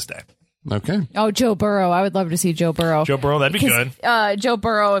on to this day. Okay. Oh, Joe Burrow. I would love to see Joe Burrow. Joe Burrow, that'd be good. Joe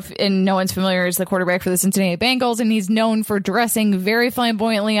Burrow, and no one's familiar, is the quarterback for the Cincinnati Bengals, and he's known for dressing very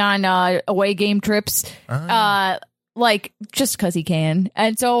flamboyantly on away game trips, just because he can.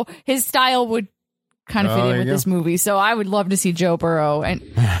 And so his style would kind of fit there in with you this movie. So I would love to see Joe Burrow. And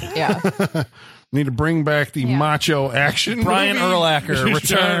yeah. Need to bring back the macho action. Brian movie. Urlacher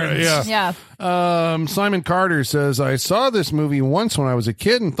returns. Yeah. Yeah. Simon Carter says, I saw this movie once when I was a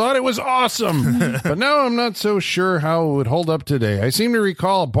kid and thought it was awesome, but now I'm not so sure how it would hold up today. I seem to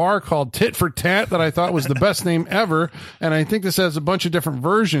recall a bar called Tit for Tat that I thought was the best name ever, and I think this has a bunch of different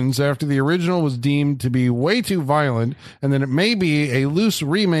versions after the original was deemed to be way too violent, and then it may be a loose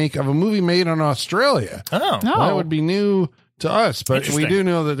remake of a movie made in Australia. Oh. That would be new to us, but we Interesting. do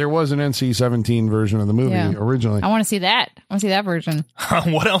know that there was an NC-17 version of the movie Yeah. originally. I want to see that. I want to see that version.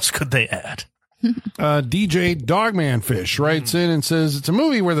 What else could they add? DJ Dogman Fish writes in and says it's a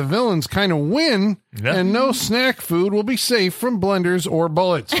movie where the villains kind of win Yeah. and no snack food will be safe from blenders or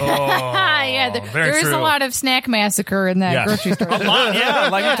bullets. Yeah, very there is a true. lot of snack massacre in that Yes. grocery store. A lot, yeah.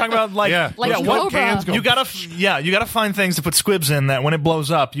 Like you're talking about, Yeah. Like what Cobra. cans go you gotta find things to put squibs in that when it blows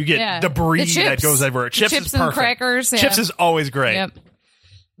up, you get Yeah. debris The chips. that goes everywhere. Chips, Chips is and perfect. crackers, yeah. Chips is always great. Yep.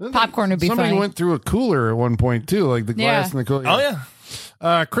 Popcorn would be Somebody funny. went through a cooler at one point too, like the glass Yeah. in the cooler. Oh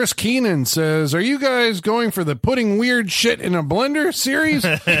yeah. Chris Keenan says, are you guys going for the putting weird shit in a blender series?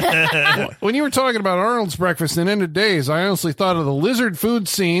 When you were talking about Arnold's breakfast and End of Days, I honestly thought of the lizard food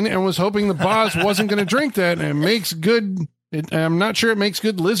scene and was hoping the boss wasn't going to drink that, and it makes good I'm not sure it makes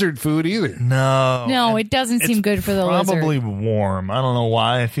good lizard food either. No, it doesn't seem good for the probably lizard. warm. I don't know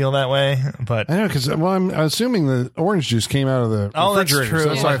why I feel that way, but I know, because I'm assuming the orange juice came out of the refrigerator. true. So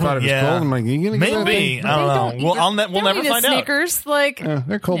that's why I thought it was cold. I'm like, you going to get that maybe. thing? I don't know. We'll never find out. Snickers, like,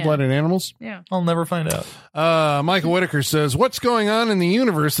 They're cold-blooded animals. yeah. I'll never find out. Michael Whitaker says, what's going on in the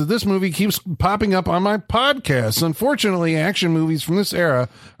universe that this movie keeps popping up on my podcast? Unfortunately, action movies from this era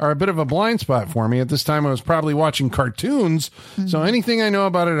are a bit of a blind spot for me. At this time, I was probably watching cartoons, so anything I know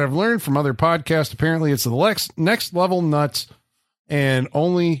about it, I've learned from other podcasts. Apparently, it's the next level nuts, and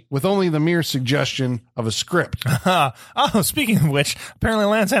only the mere suggestion of a script. Speaking of which, apparently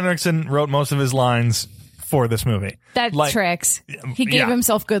Lance Henriksen wrote most of his lines for this movie. That tracks. He gave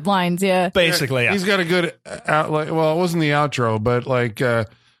himself good lines, yeah. Basically, yeah. He's got a good well, it wasn't the outro, but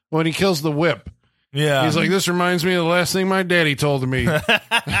when he kills the whip. Yeah. He's like, this reminds me of the last thing my daddy told me.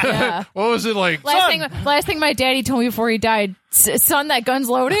 Yeah. What was it like? Last thing my daddy told me before he died, son, that gun's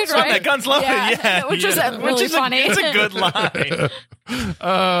loaded, Son, right? that gun's loaded, yeah. Which was really funny. It's a good line.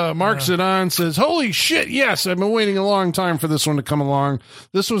 Mark Zidane says, holy shit, yes, I've been waiting a long time for this one to come along.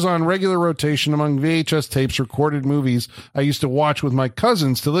 This was on regular rotation among VHS tapes, recorded movies I used to watch with my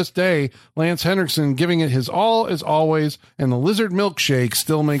cousins. To this day, Lance Henriksen giving it his all as always, and the lizard milkshake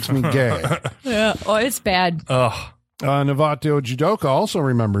still makes me gay. Yeah. Oh, it's bad. Ugh. Navato Judoka also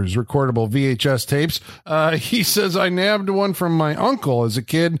remembers recordable VHS tapes. He says, I nabbed one from my uncle as a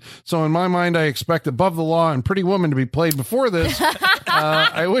kid, so in my mind I expect Above the Law and Pretty Woman to be played before this.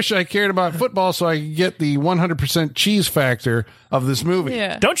 I wish I cared about football so I could get the 100% cheese factor of this movie.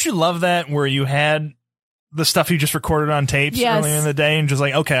 Yeah. Don't you love that where you had the stuff you just recorded on tapes earlier in the day and just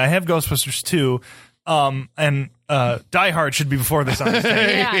like, okay, I have Ghostbusters 2, and Die Hard should be before this on this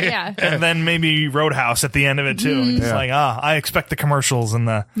tape. Yeah. And then maybe Roadhouse at the end of it too. And it's like, I expect the commercials and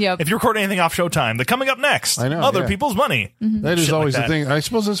the if you record anything off Showtime, the coming up next. I know, other people's money. That is Shit always like the that. thing. I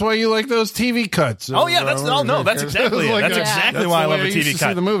suppose that's why you like those TV cuts. Oh yeah, that's exactly it. That's exactly why I love a TV cut.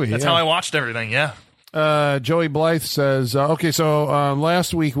 See the movie. That's how I watched everything. Yeah. Joey Blythe says,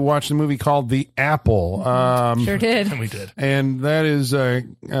 last week we watched a movie called The Apple. Sure did. We did. And that is,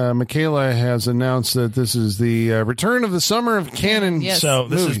 Michaela has announced that this is the return of the summer of canon. Yes. So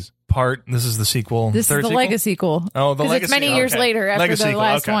this movies. this is the sequel. This is the sequel? Legacy sequel. Oh, the 'Cause Legacy. it's many years later after Legacy the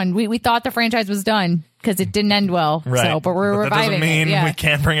last one. We thought the franchise was done because it didn't end well. Right. So, but we're that reviving doesn't mean it. Yeah. we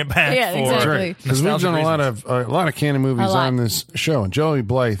can't bring it back. Yeah, for exactly. Because we've done nostalgic a lot of canon movies A lot. on this show, and Joey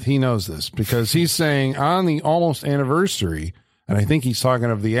Blythe, he knows this because he's saying on the almost anniversary, and I think he's talking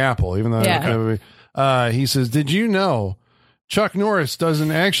of The Apple, even though he says, "Did you know Chuck Norris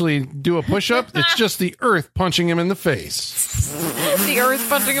doesn't actually do a push-up? It's just the Earth punching him in the face." The Earth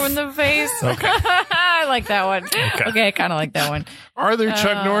punching him in the face. Okay. I like that one. Okay, I kind of like that one. Are there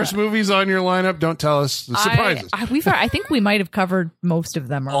Chuck Norris movies on your lineup? Don't tell us. Surprise us. I think we might have covered most of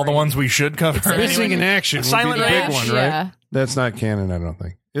them already. All the ones we should cover. Missing in Action would Silent be the big Ranch? one, right? Yeah. That's not canon, I don't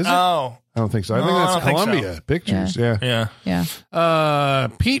think. Is it? Oh. I don't think so. I think No, I that's don't think so. Columbia Pictures. Yeah. Yeah.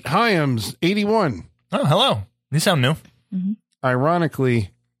 Pete Hyams, 81. Oh, hello. You sound new. Ironically,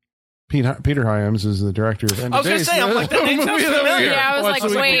 Peter Hyams is the director of End I of was going to Days. say, I'm like, that name sounds familiar. Yeah, I was What's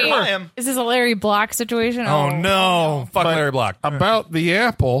like, the week wait, before? is this a Larry Block situation? Oh, no. Fuck But Larry Block. About the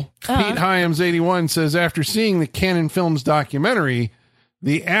Apple, Pete Hyams, 81, says, after seeing the Canon Films documentary,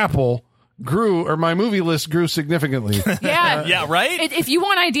 the Apple grew, or my movie list grew significantly. Yeah. Yeah, right? If you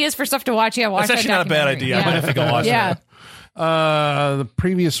want ideas for stuff to watch, watch That's actually that not a bad documentary. idea. I might have to go watch Yeah. that. The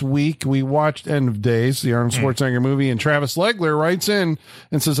previous week, we watched End of Days, the Arnold Schwarzenegger movie, and Travis Legler writes in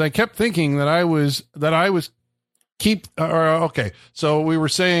and says, I kept thinking so we were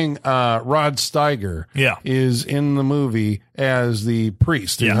saying Rod Steiger is in the movie as the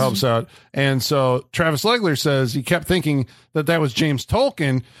priest who Yes. helps out. And so Travis Legler says he kept thinking that was James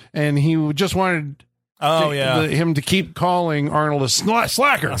Tolkien, and he just wanted him to keep calling Arnold a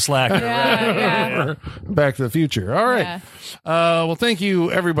slacker. A slacker. Yeah. Back to the Future. All right. Yeah. Well, thank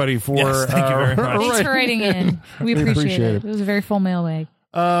you, everybody, for Yes, thank you very much. Thanks for writing in. We appreciate it. it. It was a very full mailbag.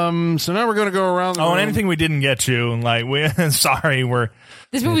 So now we're going to go around the room. And anything we didn't get to, like,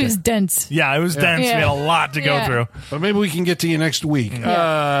 This movie was dense. it was dense. Yeah. We had a lot to go through. But maybe we can get to you next week.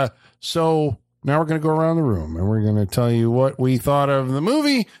 So now we're going to go around the room, and we're going to tell you what we thought of the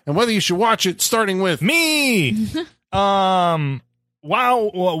movie and whether you should watch it, starting with Me! Wow,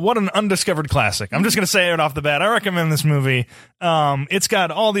 what an undiscovered classic. I'm just going to say it off the bat. I recommend this movie. It's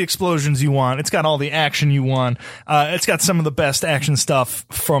got all the explosions you want. It's got all the action you want. It's got some of the best action stuff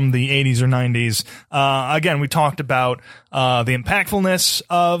from the 80s or 90s. Again, we talked about the impactfulness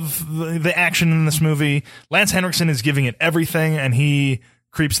of the action in this movie. Lance Henriksen is giving it everything, and he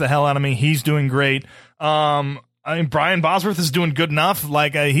creeps the hell out of me. He's doing great. I mean, Brian Bosworth is doing good enough.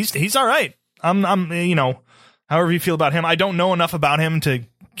 Like he's all right. I'm you know, however you feel about him. I don't know enough about him to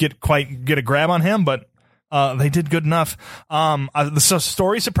get a grab on him, but they did good enough. The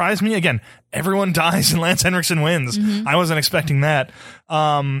story surprised me. Again, everyone dies and Lance Henriksen wins. I wasn't expecting that.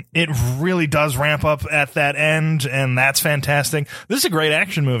 It really does ramp up at that end, and that's fantastic. This is a great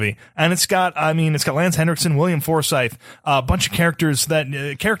action movie, and it's got Lance Henriksen, William Forsythe, a bunch of characters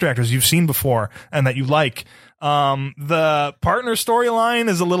character actors you've seen before and that you like. The partner storyline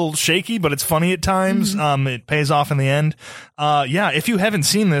is a little shaky, but it's funny at times. It pays off in the end. If you haven't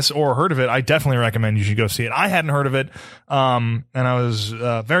seen this or heard of it, I definitely recommend you should go see it. I hadn't heard of it. And I was,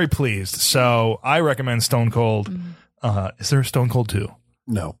 very pleased. So I recommend Stone Cold. Is there a Stone Cold 2?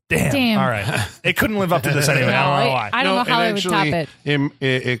 No. Damn. All right. It couldn't live up to this anyway. I don't know why. I don't know how they would top it.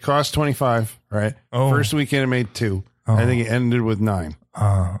 It cost $25, right? Oh. First weekend it made $2. I think it ended with $9.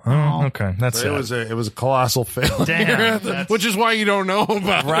 Okay. That's it. It was a colossal failure. Damn. Which is why you don't know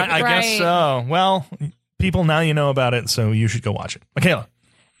about Right. it. I guess so. Well, people, now you know about it, so you should go watch it. Michaela.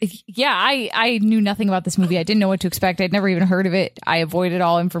 Yeah, I knew nothing about this movie. I didn't know what to expect. I'd never even heard of it. I avoided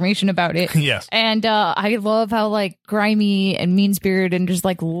all information about it. Yes. And I love how like grimy and mean-spirited and just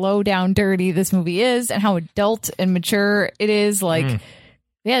like low down dirty this movie is, and how adult and mature it is. Like,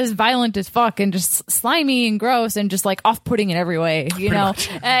 yeah, it's violent as fuck and just slimy and gross and just like off-putting in every way, you know?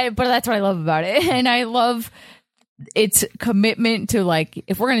 But that's what I love about it. And I love its commitment to like,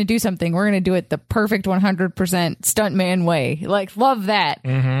 if we're going to do something, we're going to do it the perfect 100% stuntman way. Like, love that.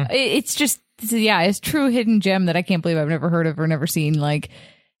 It's just, it's true hidden gem that I can't believe I've never heard of or never seen. Like,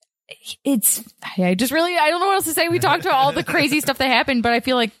 I don't know what else to say. We talked about all the crazy stuff that happened, but I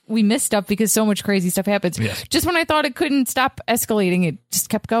feel like we missed stuff because so much crazy stuff happens. Yes. Just when I thought it couldn't stop escalating, it just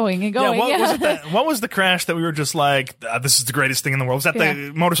kept going and going. What was the crash that we were just like, this is the greatest thing in the world? Was that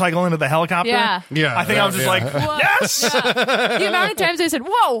the motorcycle into the helicopter? Yeah. I think I was just like, Whoa. yes! Yeah. The amount of times I said,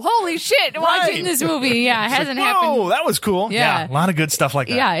 whoa, holy shit, watching this movie. Yeah, it hasn't happened. Whoa, that was cool. Yeah. A lot of good stuff like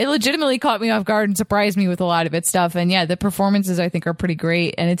that. Yeah, it legitimately caught me off guard and surprised me with a lot of its stuff. And yeah, the performances I think are pretty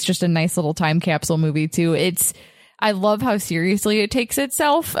great. And it's just a nice little time capsule movie too. I love how seriously it takes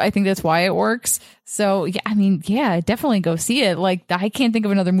itself. I think that's why it works. So yeah, definitely go see it. Like, I can't think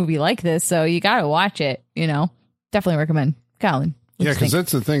of another movie like this. So you got to watch it, definitely recommend. Colin. Yeah, because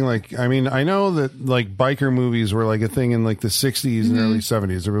that's the thing. Like, I mean, I know that like biker movies were like a thing in like the 60s and early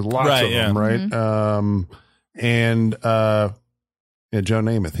 70s. There was lots of them, right? Joe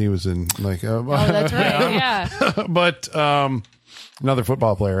Namath, he was in like, oh, that's right. Yeah. But another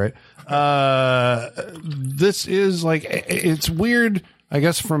football player, right? This is like, it's weird, I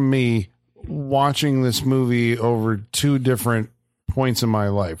guess, from me watching this movie over two different points in my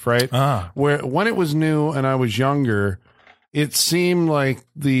life, right? Where when it was new and I was younger, it seemed like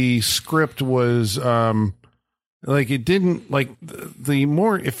the script was like, it didn't, like, the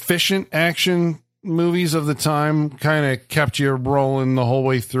more efficient action movies of the time kind of kept you rolling the whole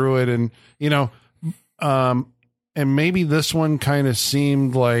way through it. And and maybe this one kind of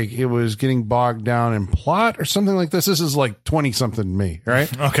seemed like it was getting bogged down in plot or something like this. This is like 20-something me, right?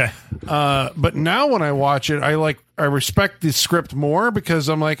 Okay. But now when I watch it, I respect the script more because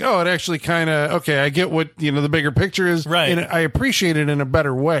I'm like, oh, it actually kind of, okay, I get what, the bigger picture is. Right. And I appreciate it in a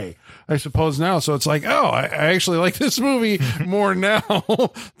better way, I suppose now. So it's like, oh, I actually like this movie more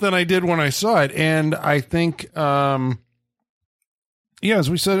now than I did when I saw it. And I think, yeah,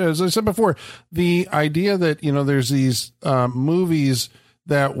 as I said before, the idea that, there's these movies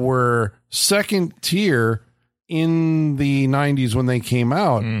that were second tier in the 90s when they came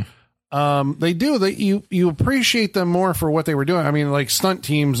out. You appreciate them more for what they were doing. I mean, like stunt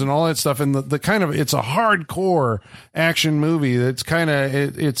teams and all that stuff. And the kind of, it's a hardcore action movie that's kind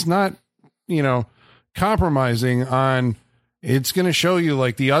of, it's not, compromising on. It's going to show you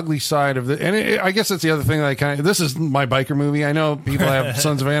like the ugly side of and I guess that's the other thing that this is my biker movie. I know people have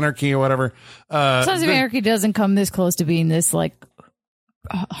Sons of Anarchy or whatever. Sons of Anarchy doesn't come this close to being this like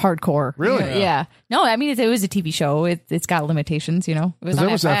hardcore. Really? Yeah. No, I mean, it was a TV show. It's got limitations, It was on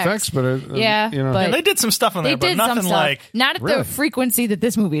FX, but but they did some stuff on there, but nothing like not at the frequency that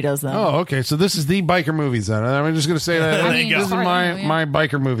this movie does. Though. Oh, okay. So this is the biker movies. Then I'm just going to say that this is my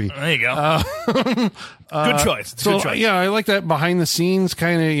biker movie. There you go. Good choice. So good choice. Yeah, I like that behind the scenes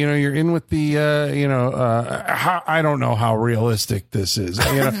kind of. You're in with the. I don't know how realistic this is.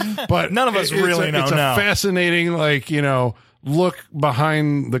 But none of us really know. It's a fascinating, look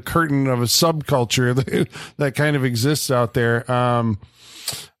behind the curtain of a subculture that kind of exists out there.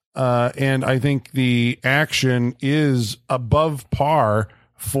 And I think the action is above par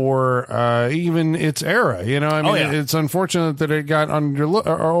for even its era. You know, I mean, it's unfortunate that it got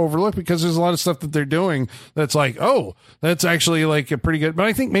overlooked because there's a lot of stuff that they're doing that's like, oh, that's actually like a pretty good. But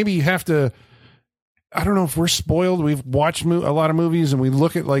I think maybe you have to. I don't know if we're spoiled. We've watched a lot of movies and we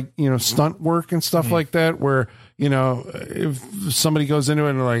look at like, you know, stunt work and stuff like that, where, you know, if somebody goes into it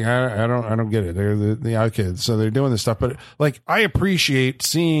and they're like, I don't get it. They're the out kids. So they're doing this stuff. But like, I appreciate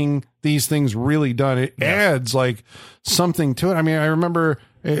seeing these things really done. It adds like something to it. I mean, I remember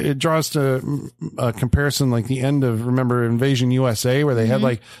it draws to a comparison like the end of, remember, Invasion USA, where they had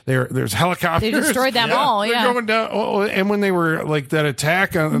like there's helicopters. They destroyed them all. They're going down, and when they were like that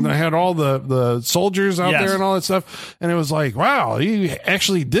attack, and they had all the soldiers out there and all that stuff, and it was like, wow, you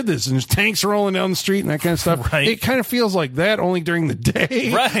actually did this, and there's tanks rolling down the street and that kind of stuff. Right. It kind of feels like that, only during the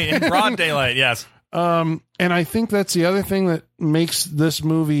day, right, in broad daylight. Yes. And I think that's the other thing that makes this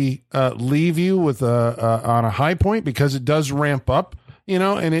movie leave you with on a high point, because it does ramp up. You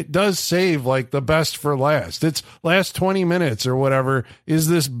know, and it does save like the best for last. It's last 20 minutes or whatever is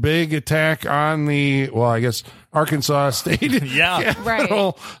this big attack on I guess Arkansas State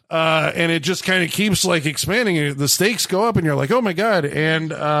Capitol. Right. And it just kind of keeps like expanding. The stakes go up and you're like, oh my God.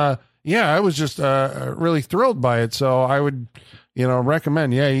 And I was just really thrilled by it. So I would, you know,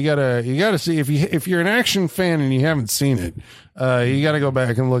 recommend. Yeah, you gotta see, if you're an action fan and you haven't seen it, you gotta go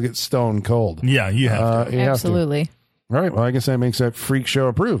back and look at Stone Cold. Yeah, you have to. Absolutely. All right. Well, I guess that makes that Freak Show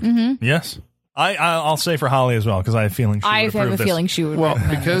approved. Mm-hmm. Yes. I'll say for Holly as well, because I have a feeling she would. Well,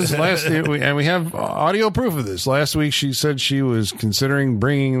 because we have audio proof of this. Last week she said she was considering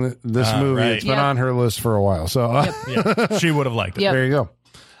bringing this movie. Right. It's been on her list for a while, so she would have liked it. There you go.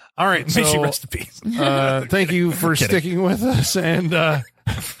 All right. May she rest in peace. Thank you for sticking with us, and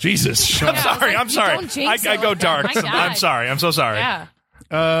Jesus, I'm sorry. I go dark. I'm sorry. I'm so sorry. Yeah.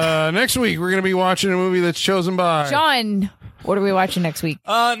 Next week we're going to be watching a movie that's chosen by Sean. What are we watching next week?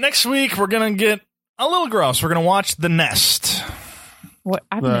 Next week we're going to get a little gross. We're going to watch The Nest. What?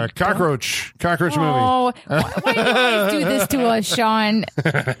 The cockroach movie. Oh, why do you always do this to us, Sean?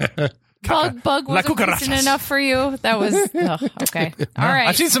 Bug wasn't decent enough for you. That was okay. All right.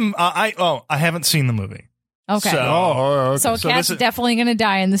 I've seen some. I haven't seen the movie. Okay. So, so Cat's definitely going to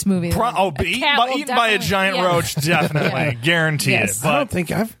die in this movie. Eaten by a giant roach, definitely, guaranteed. Yes. But I don't think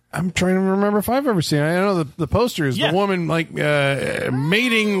I'm trying to remember if I've ever seen it. I know the poster is the woman like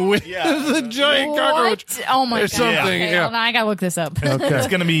mating with the giant cockroach. Oh my God. Something. Okay, hold on, I gotta look this up. Okay. I think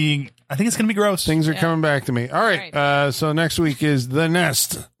it's gonna be gross. Things are coming back to me. All right. So next week is The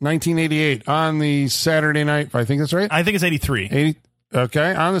Nest, 1988 on the Saturday night. I think that's right. I think it's 83.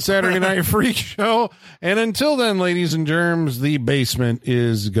 Okay, on the Saturday Night Freak Show. And until then, ladies and germs, the basement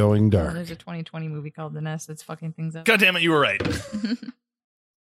is going dark. There's a 2020 movie called The Nest that's fucking things up. God damn it, you were right.